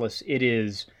against Dallas, it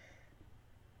is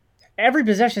every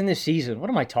possession this season.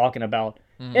 What am I talking about?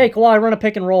 Hey, Kawhi, run a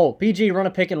pick and roll. PG, run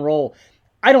a pick and roll.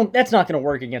 That's not going to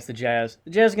work against the Jazz. The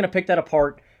Jazz are going to pick that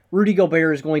apart. Rudy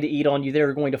Gobert is going to eat on you.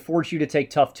 They're going to force you to take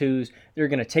tough twos. They're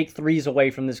going to take threes away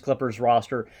from this Clippers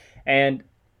roster. And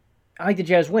I think the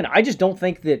Jazz win. I just don't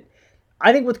think that...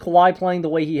 I think with Kawhi playing the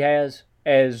way he has,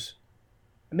 as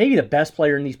maybe the best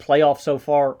player in these playoffs so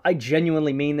far, I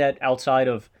genuinely mean that outside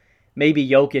of maybe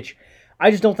Jokic, I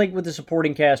just don't think with the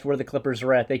supporting cast where the Clippers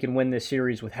are at, they can win this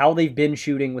series with how they've been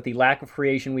shooting, with the lack of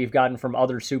creation we've gotten from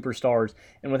other superstars,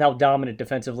 and with how dominant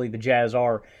defensively the Jazz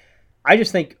are. I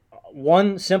just think,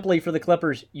 one, simply for the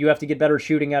Clippers, you have to get better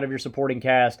shooting out of your supporting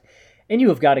cast, and you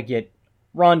have got to get...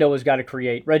 Rondo has got to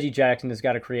create. Reggie Jackson has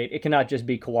got to create. It cannot just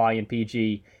be Kawhi and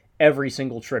PG every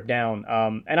single trip down.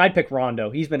 And I'd pick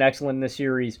Rondo. He's been excellent in this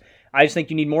series. I just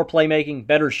think you need more playmaking,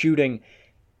 better shooting.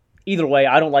 Either way,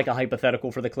 I don't like a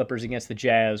hypothetical for the Clippers against the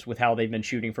Jazz with how they've been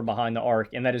shooting from behind the arc,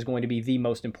 and that is going to be the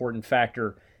most important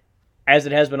factor, as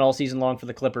it has been all season long for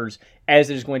the Clippers, as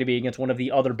it is going to be against one of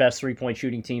the other best three-point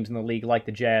shooting teams in the league like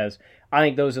the Jazz. I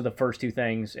think those are the first two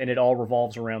things, and it all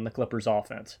revolves around the Clippers'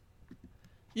 offense.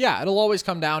 Yeah, it'll always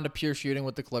come down to pure shooting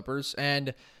with the Clippers,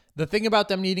 and the thing about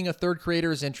them needing a third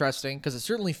creator is interesting because it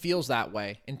certainly feels that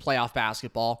way in playoff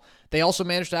basketball. They also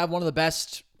managed to have one of the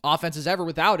best offenses ever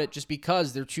without it, just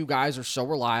because their two guys are so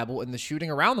reliable and the shooting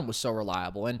around them was so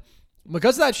reliable. And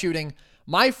because of that shooting,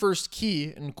 my first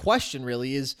key and question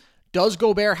really is, does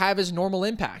Gobert have his normal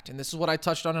impact? And this is what I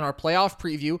touched on in our playoff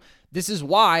preview. This is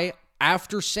why,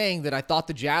 after saying that I thought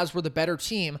the Jazz were the better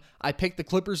team, I picked the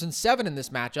Clippers in 7 in this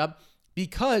matchup,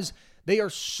 because they are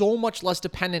so much less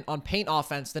dependent on paint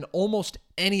offense than almost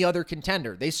any other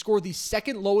contender. They score the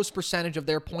second lowest percentage of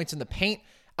their points in the paint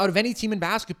out of any team in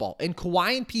basketball. And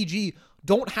Kawhi and PG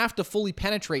don't have to fully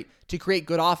penetrate to create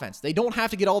good offense. They don't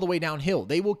have to get all the way downhill.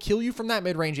 They will kill you from that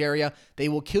mid-range area. They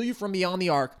will kill you from beyond the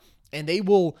arc. And they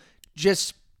will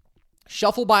just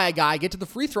shuffle by a guy, get to the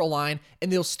free throw line, and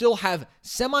they'll still have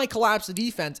semi-collapse the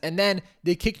defense, and then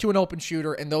they kick to an open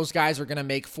shooter, and those guys are going to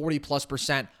make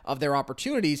 40+% of their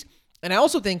opportunities. And I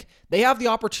also think they have the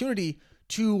opportunity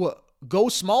to go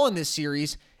small in this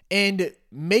series and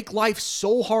make life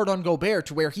so hard on Gobert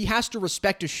to where he has to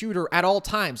respect a shooter at all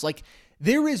times. Like,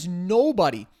 there is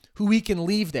nobody who he can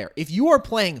leave there. If you are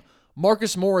playing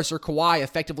Marcus Morris or Kawhi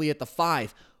effectively at the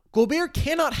 5, Gobert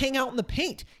cannot hang out in the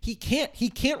paint. He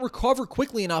can't recover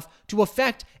quickly enough to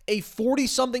affect a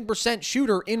 40-something%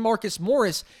 shooter in Marcus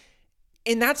Morris.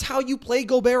 And that's how you play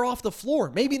Gobert off the floor.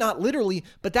 Maybe not literally,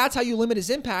 but that's how you limit his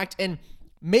impact. And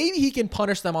maybe he can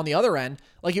punish them on the other end.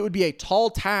 Like, it would be a tall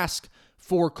task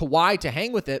for Kawhi to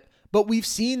hang with it. But we've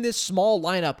seen this small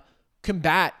lineup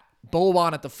combat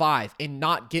Boban at the 5 and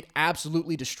not get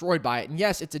absolutely destroyed by it. And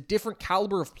yes, it's a different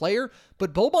caliber of player,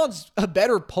 but Boban's a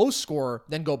better post scorer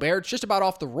than Gobert. It's just about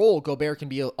off the roll. Gobert can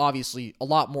be obviously a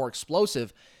lot more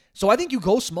explosive. So I think you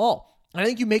go small. And I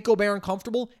think you make Gobert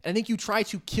uncomfortable, and I think you try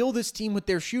to kill this team with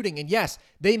their shooting. And yes,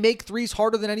 they make threes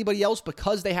harder than anybody else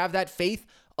because they have that faith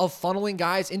of funneling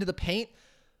guys into the paint.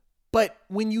 But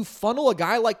when you funnel a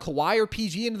guy like Kawhi or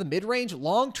PG into the mid-range,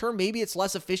 long-term, maybe it's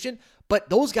less efficient, but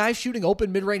those guys shooting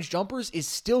open mid-range jumpers is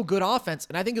still good offense,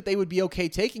 and I think that they would be okay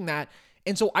taking that.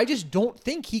 And so I just don't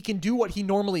think he can do what he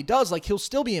normally does. Like, he'll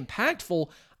still be impactful.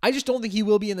 I just don't think he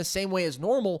will be in the same way as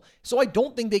normal. So I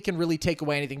don't think they can really take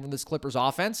away anything from this Clippers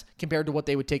offense compared to what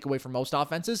they would take away from most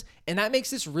offenses. And that makes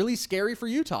this really scary for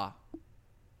Utah.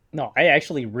 No, I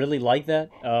actually really like that.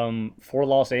 For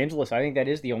Los Angeles, I think that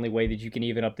is the only way that you can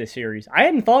even up this series. I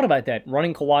hadn't thought about that,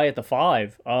 running Kawhi at the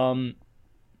 5. I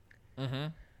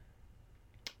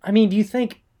mean, do you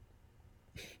think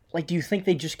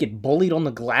they just get bullied on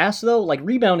the glass, though? Like,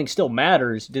 rebounding still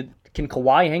matters. Can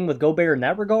Kawhi hang with Gobert in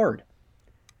that regard?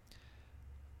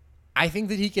 I think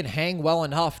that he can hang well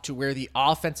enough to where the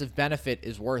offensive benefit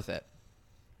is worth it.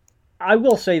 I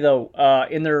will say, though,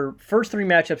 in their first 3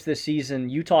 matchups this season,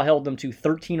 Utah held them to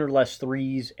 13 or less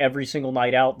threes every single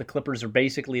night out. The Clippers are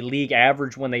basically league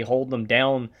average when they hold them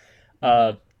down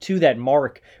to that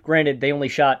mark. Granted, they only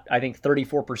shot, I think,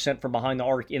 34% from behind the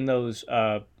arc in those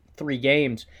 3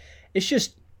 games. It's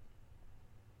just,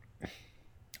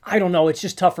 I don't know, it's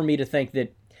just tough for me to think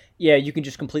that, yeah, you can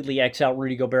just completely X out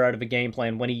Rudy Gobert out of a game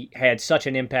plan when he had such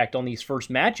an impact on these first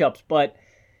matchups, but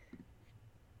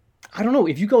I don't know.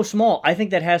 If you go small, I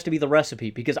think that has to be the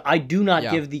recipe, because I do not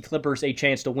give the Clippers a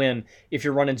chance to win if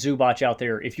you're running Zubac out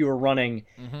there. If you were running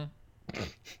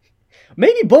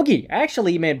maybe Boogie.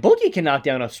 Actually, man, Boogie can knock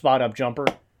down a spot-up jumper.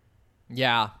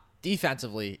 Yeah,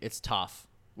 defensively, it's tough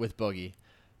with Boogie.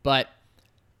 But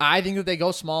I think that they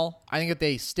go small. I think that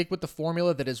they stick with the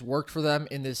formula that has worked for them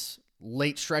in this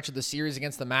late stretch of the series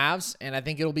against the Mavs, and I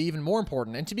think it'll be even more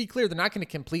important. And to be clear, they're not going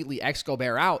to completely X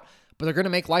Gobert out, but they're going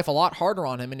to make life a lot harder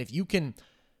on him. And if you can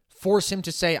force him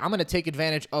to say, I'm going to take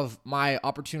advantage of my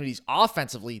opportunities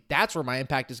offensively, that's where my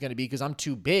impact is going to be, because I'm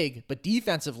too big. But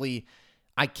defensively,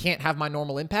 I can't have my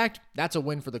normal impact. That's a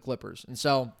win for the Clippers. And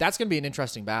so that's going to be an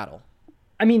interesting battle.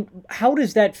 I mean, how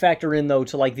does that factor in, though,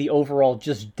 to like the overall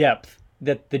just depth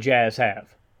that the Jazz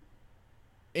have?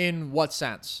 In what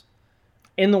sense?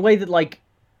 In the way that, like,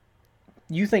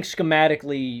 you think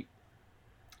schematically,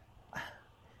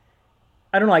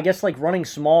 I don't know, I guess, like, running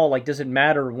small, like, does it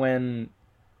matter when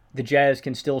the Jazz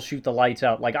can still shoot the lights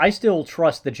out? Like, I still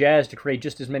trust the Jazz to create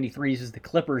just as many threes as the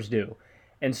Clippers do.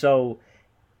 And so,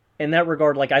 in that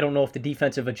regard, like, I don't know if the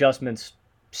defensive adjustments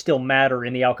still matter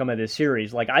in the outcome of this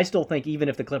series. Like, I still think even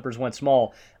if the Clippers went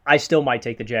small, I still might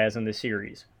take the Jazz in this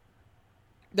series.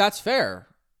 That's fair.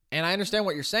 And I understand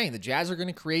what you're saying. The Jazz are going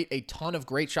to create a ton of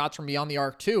great shots from beyond the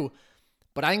arc too.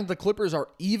 But I think the Clippers are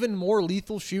even more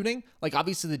lethal shooting. Like,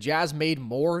 obviously, the Jazz made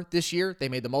more this year. They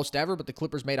made the most ever, but the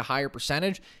Clippers made a higher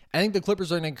percentage. I think the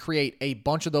Clippers are going to create a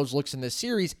bunch of those looks in this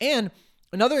series. And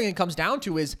another thing it comes down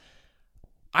to is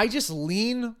I just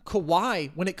lean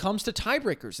Kawhi when it comes to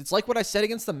tiebreakers. It's like what I said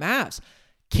against the Mavs.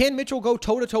 Can Mitchell go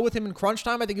toe-to-toe with him in crunch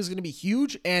time? I think is going to be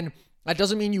huge. And that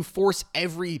doesn't mean you force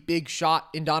every big shot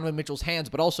in Donovan Mitchell's hands,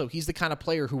 but also he's the kind of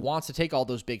player who wants to take all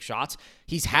those big shots.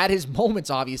 He's had his moments,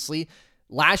 obviously.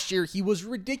 Last year, he was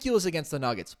ridiculous against the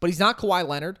Nuggets, but he's not Kawhi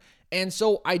Leonard. And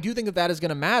so I do think that that is going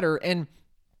to matter. And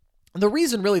the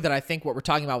reason really that I think what we're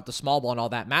talking about with the small ball and all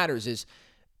that matters is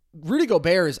Rudy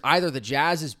Gobert is either the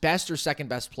Jazz's best or second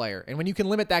best player. And when you can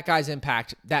limit that guy's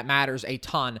impact, that matters a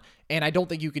ton. And I don't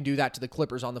think you can do that to the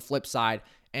Clippers on the flip side.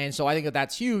 And so I think that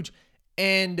that's huge.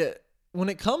 And when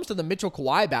it comes to the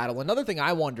Mitchell-Kawhi battle, another thing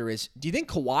I wonder is, do you think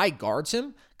Kawhi guards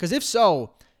him? Because if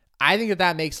so, I think that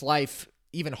that makes life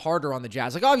even harder on the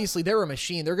Jazz. Like, obviously, they're a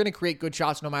machine. They're going to create good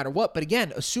shots no matter what. But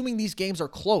again, assuming these games are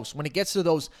close, when it gets to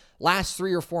those last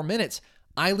 3 or 4 minutes,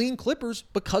 I lean Clippers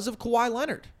because of Kawhi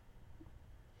Leonard.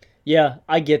 Yeah,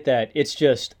 I get that. It's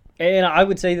just, and I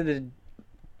would say that the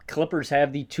Clippers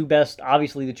have the two best,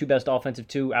 obviously the two best offensive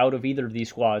two out of either of these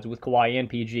squads with Kawhi and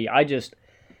PG. I just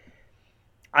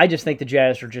think the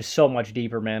Jazz are just so much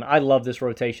deeper, man. I love this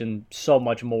rotation so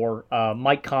much more.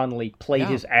 Mike Conley played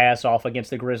his ass off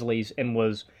against the Grizzlies and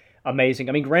was amazing.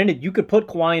 I mean, granted, you could put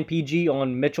Kawhi and PG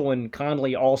on Mitchell and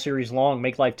Conley all series long,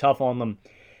 make life tough on them.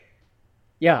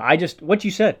 Yeah, what you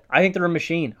said, I think they're a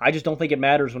machine. I just don't think it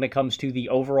matters when it comes to the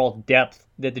overall depth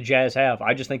that the Jazz have.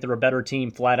 I just think they're a better team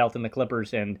flat out than the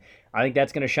Clippers, and I think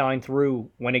that's going to shine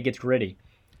through when it gets gritty.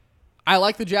 I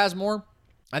like the Jazz more.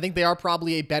 I think they are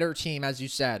probably a better team, as you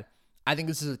said. I think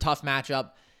this is a tough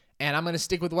matchup, and I'm going to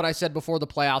stick with what I said before the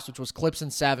playoffs, which was Clips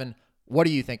in 7. What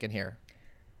are you thinking here?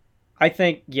 I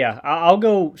think, I'll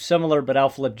go similar, but I'll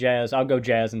flip Jazz. I'll go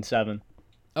Jazz in 7.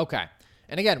 Okay.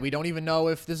 And again, we don't even know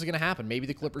if this is going to happen. Maybe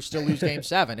the Clippers still lose Game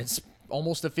 7. It's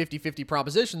almost a 50-50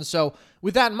 proposition. So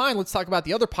with that in mind, let's talk about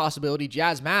the other possibility,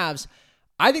 Jazz-Mavs.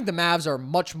 I think the Mavs are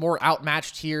much more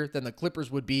outmatched here than the Clippers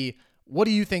would be. What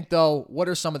do you think, though? What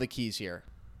are some of the keys here?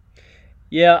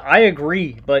 Yeah, I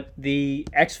agree, but the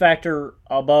X factor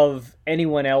above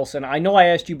anyone else, and I know I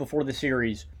asked you before the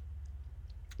series,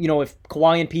 if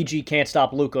Kawhi and PG can't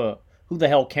stop Luka, who the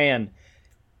hell can?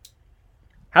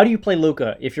 How do you play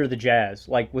Luka if you're the Jazz,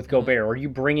 like with Gobert? Are you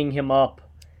bringing him up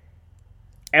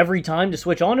every time to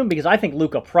switch on him? Because I think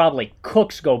Luka probably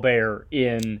cooks Gobert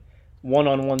in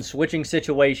one-on-one switching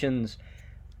situations.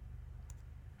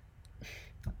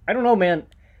 I don't know, man.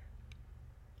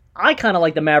 I kind of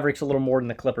like the Mavericks a little more than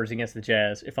the Clippers against the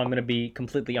Jazz, if I'm going to be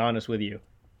completely honest with you.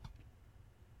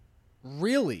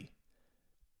 Really?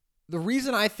 The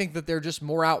reason I think that they're just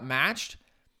more outmatched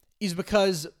is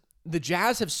because the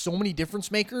Jazz have so many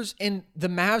difference makers and the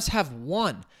Mavs have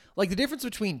one. Like, the difference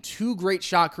between two great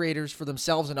shot creators for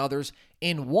themselves and others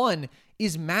and one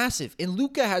is massive. And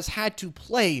Luka has had to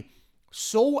play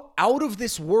so out of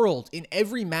this world in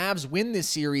every Mavs win this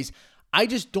series. I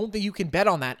just don't think you can bet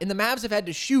on that. And the Mavs have had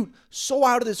to shoot so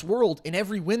out of this world in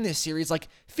every win this series, like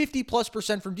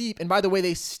 50+% from deep. And by the way,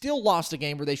 they still lost a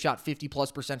game where they shot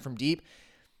 50+% from deep.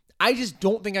 I just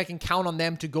don't think I can count on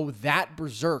them to go that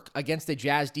berserk against a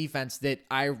Jazz defense that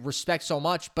I respect so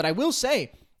much. But I will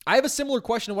say, I have a similar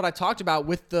question to what I talked about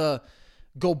with the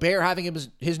Gobert having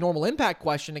his normal impact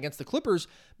question against the Clippers,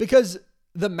 because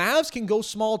the Mavs can go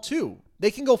small too.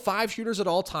 They can go 5 shooters at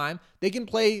all time. They can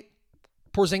play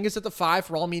Porzingis at the 5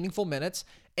 for all meaningful minutes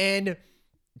and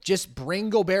just bring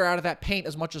Gobert out of that paint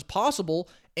as much as possible.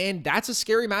 And that's a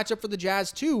scary matchup for the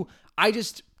Jazz too. I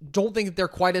just don't think that they're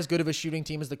quite as good of a shooting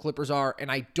team as the Clippers are.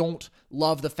 And I don't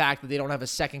love the fact that they don't have a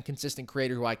second consistent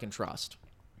creator who I can trust.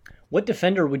 What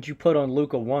defender would you put on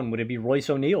Luka 1? Would it be Royce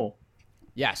O'Neal?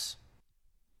 Yes.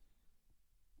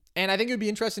 And I think it would be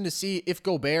interesting to see if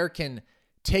Gobert can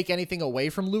take anything away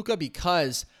from Luka,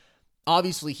 because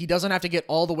obviously he doesn't have to get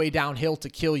all the way downhill to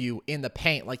kill you in the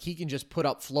paint. Like, he can just put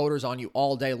up floaters on you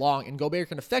all day long, and Gobert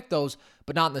can affect those,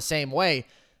 but not in the same way.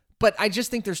 But I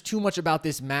just think there's too much about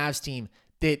this Mavs team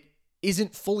that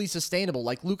isn't fully sustainable.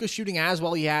 Like, Luka shooting as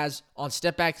well he has on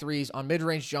step-back threes, on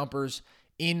mid-range jumpers,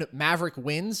 in Maverick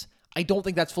wins, I don't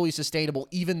think that's fully sustainable,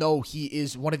 even though he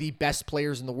is one of the best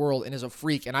players in the world and is a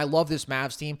freak. And I love this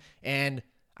Mavs team, and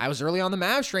I was early on the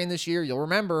Mavs train this year. You'll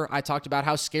remember I talked about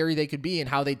how scary they could be and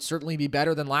how they'd certainly be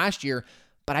better than last year.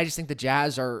 But I just think the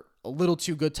Jazz are a little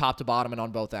too good top to bottom and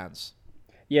on both ends.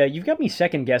 Yeah, you've got me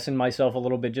second-guessing myself a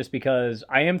little bit, just because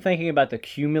I am thinking about the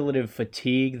cumulative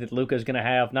fatigue that Luka's going to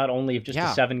have, not only of just a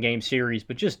 7-game series,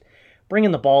 but just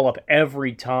bringing the ball up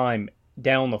every time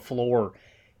down the floor.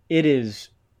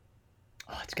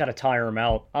 It's got to tire him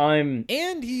out. And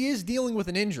he is dealing with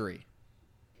an injury.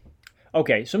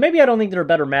 Okay, so maybe I don't think they're a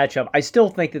better matchup. I still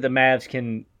think that the Mavs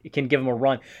can give them a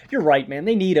run. You're right, man.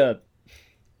 They need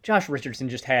Josh Richardson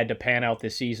just had to pan out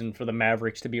this season for the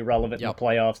Mavericks to be relevant in the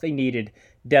playoffs. They needed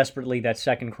desperately that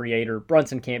second creator.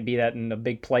 Brunson can't be that in the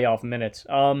big playoff minutes.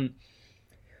 Trying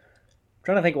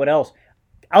to think what else.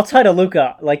 Outside of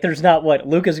Luka, there's not what.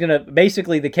 Luka's going to,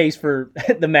 basically the case for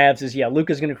the Mavs is,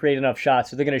 Luka's going to create enough shots,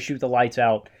 so they're going to shoot the lights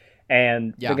out,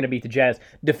 and they're going to beat the Jazz.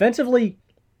 Defensively,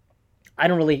 I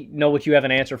don't really know what you have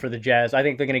an answer for the Jazz. I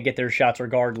think they're going to get their shots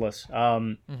regardless.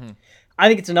 I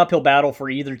think it's an uphill battle for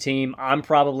either team. I'd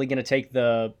probably take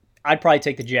the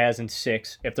Jazz in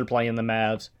 6 if they're playing the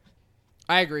Mavs.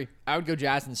 I agree. I would go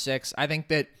Jazz in 6. I think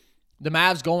that the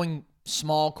Mavs going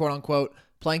small, quote unquote,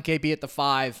 playing KP at the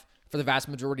 5 for the vast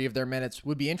majority of their minutes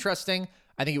would be interesting.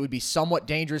 I think it would be somewhat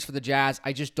dangerous for the Jazz.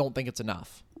 I just don't think it's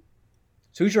enough.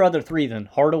 So who's your other 3 then?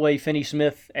 Hardaway,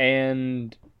 Finney-Smith,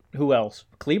 and who else?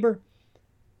 Kleber?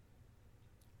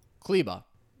 Kleba.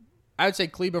 I would say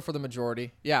Kleba for the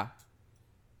majority. Yeah.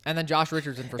 And then Josh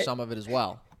Richardson for some of it as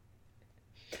well.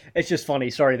 It's just funny.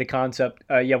 Sorry, the concept.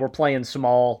 We're playing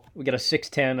small. We got a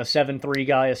 6'10", a 7'3"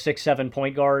 guy, a 6'7"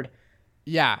 point guard.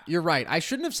 Yeah, you're right. I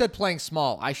shouldn't have said playing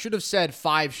small. I should have said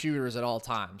 5 shooters at all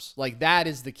times. That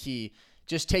is the key.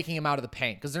 Just taking them out of the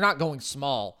paint, because they're not going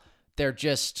small. They're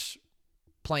just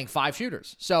playing 5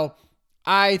 shooters. So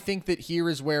I think that here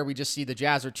is where we just see the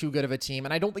Jazz are too good of a team,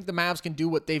 and I don't think the Mavs can do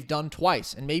what they've done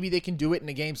twice. And maybe they can do it in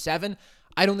a Game 7.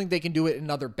 I don't think they can do it in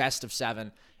another best of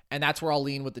 7. And that's where I'll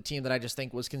lean with the team that I just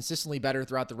think was consistently better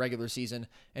throughout the regular season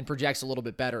and projects a little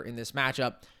bit better in this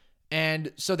matchup.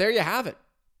 And so there you have it.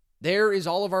 There is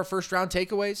all of our first round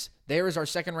takeaways. There is our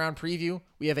second round preview.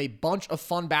 We have a bunch of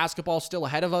fun basketball still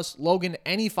ahead of us. Logan,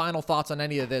 any final thoughts on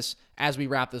any of this as we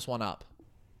wrap this one up?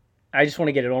 I just want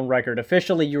to get it on record.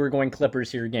 Officially, you were going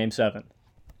Clippers here, Game 7.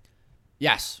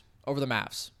 Yes, over the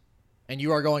Mavs. And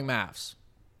you are going Mavs.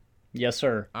 Yes,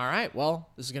 sir. All right, well,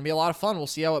 this is going to be a lot of fun. We'll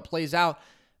see how it plays out.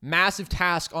 Massive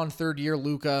task on third-year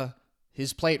Luka,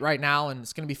 his plate right now, and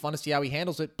it's going to be fun to see how he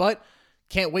handles it. But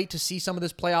can't wait to see some of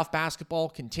this playoff basketball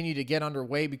continue to get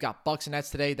underway. We've got Bucks and Nets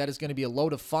today. That is going to be a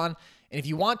load of fun. And if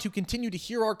you want to continue to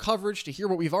hear our coverage, to hear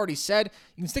what we've already said,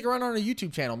 you can stick around on our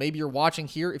YouTube channel. Maybe you're watching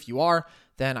here. If you are,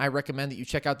 then I recommend that you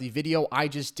check out the video I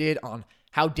just did on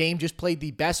how Dame just played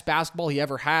the best basketball he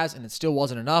ever has, and it still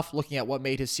wasn't enough, looking at what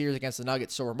made his series against the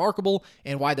Nuggets so remarkable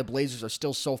and why the Blazers are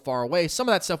still so far away. Some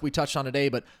of that stuff we touched on today,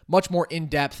 but much more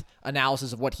in-depth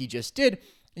analysis of what he just did.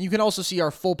 And you can also see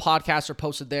our full podcasts are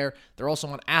posted there. They're also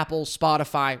on Apple,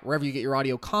 Spotify, wherever you get your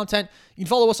audio content. You can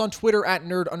follow us on Twitter at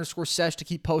nerd_sesh to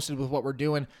keep posted with what we're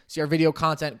doing. See our video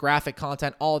content, graphic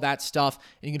content, all of that stuff.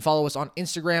 And you can follow us on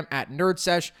Instagram at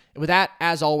nerdsesh. And with that,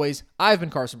 as always, I've been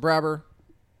Carson Brabber.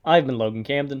 I've been Logan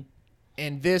Camden.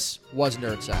 And this was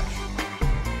Nerd Sesh.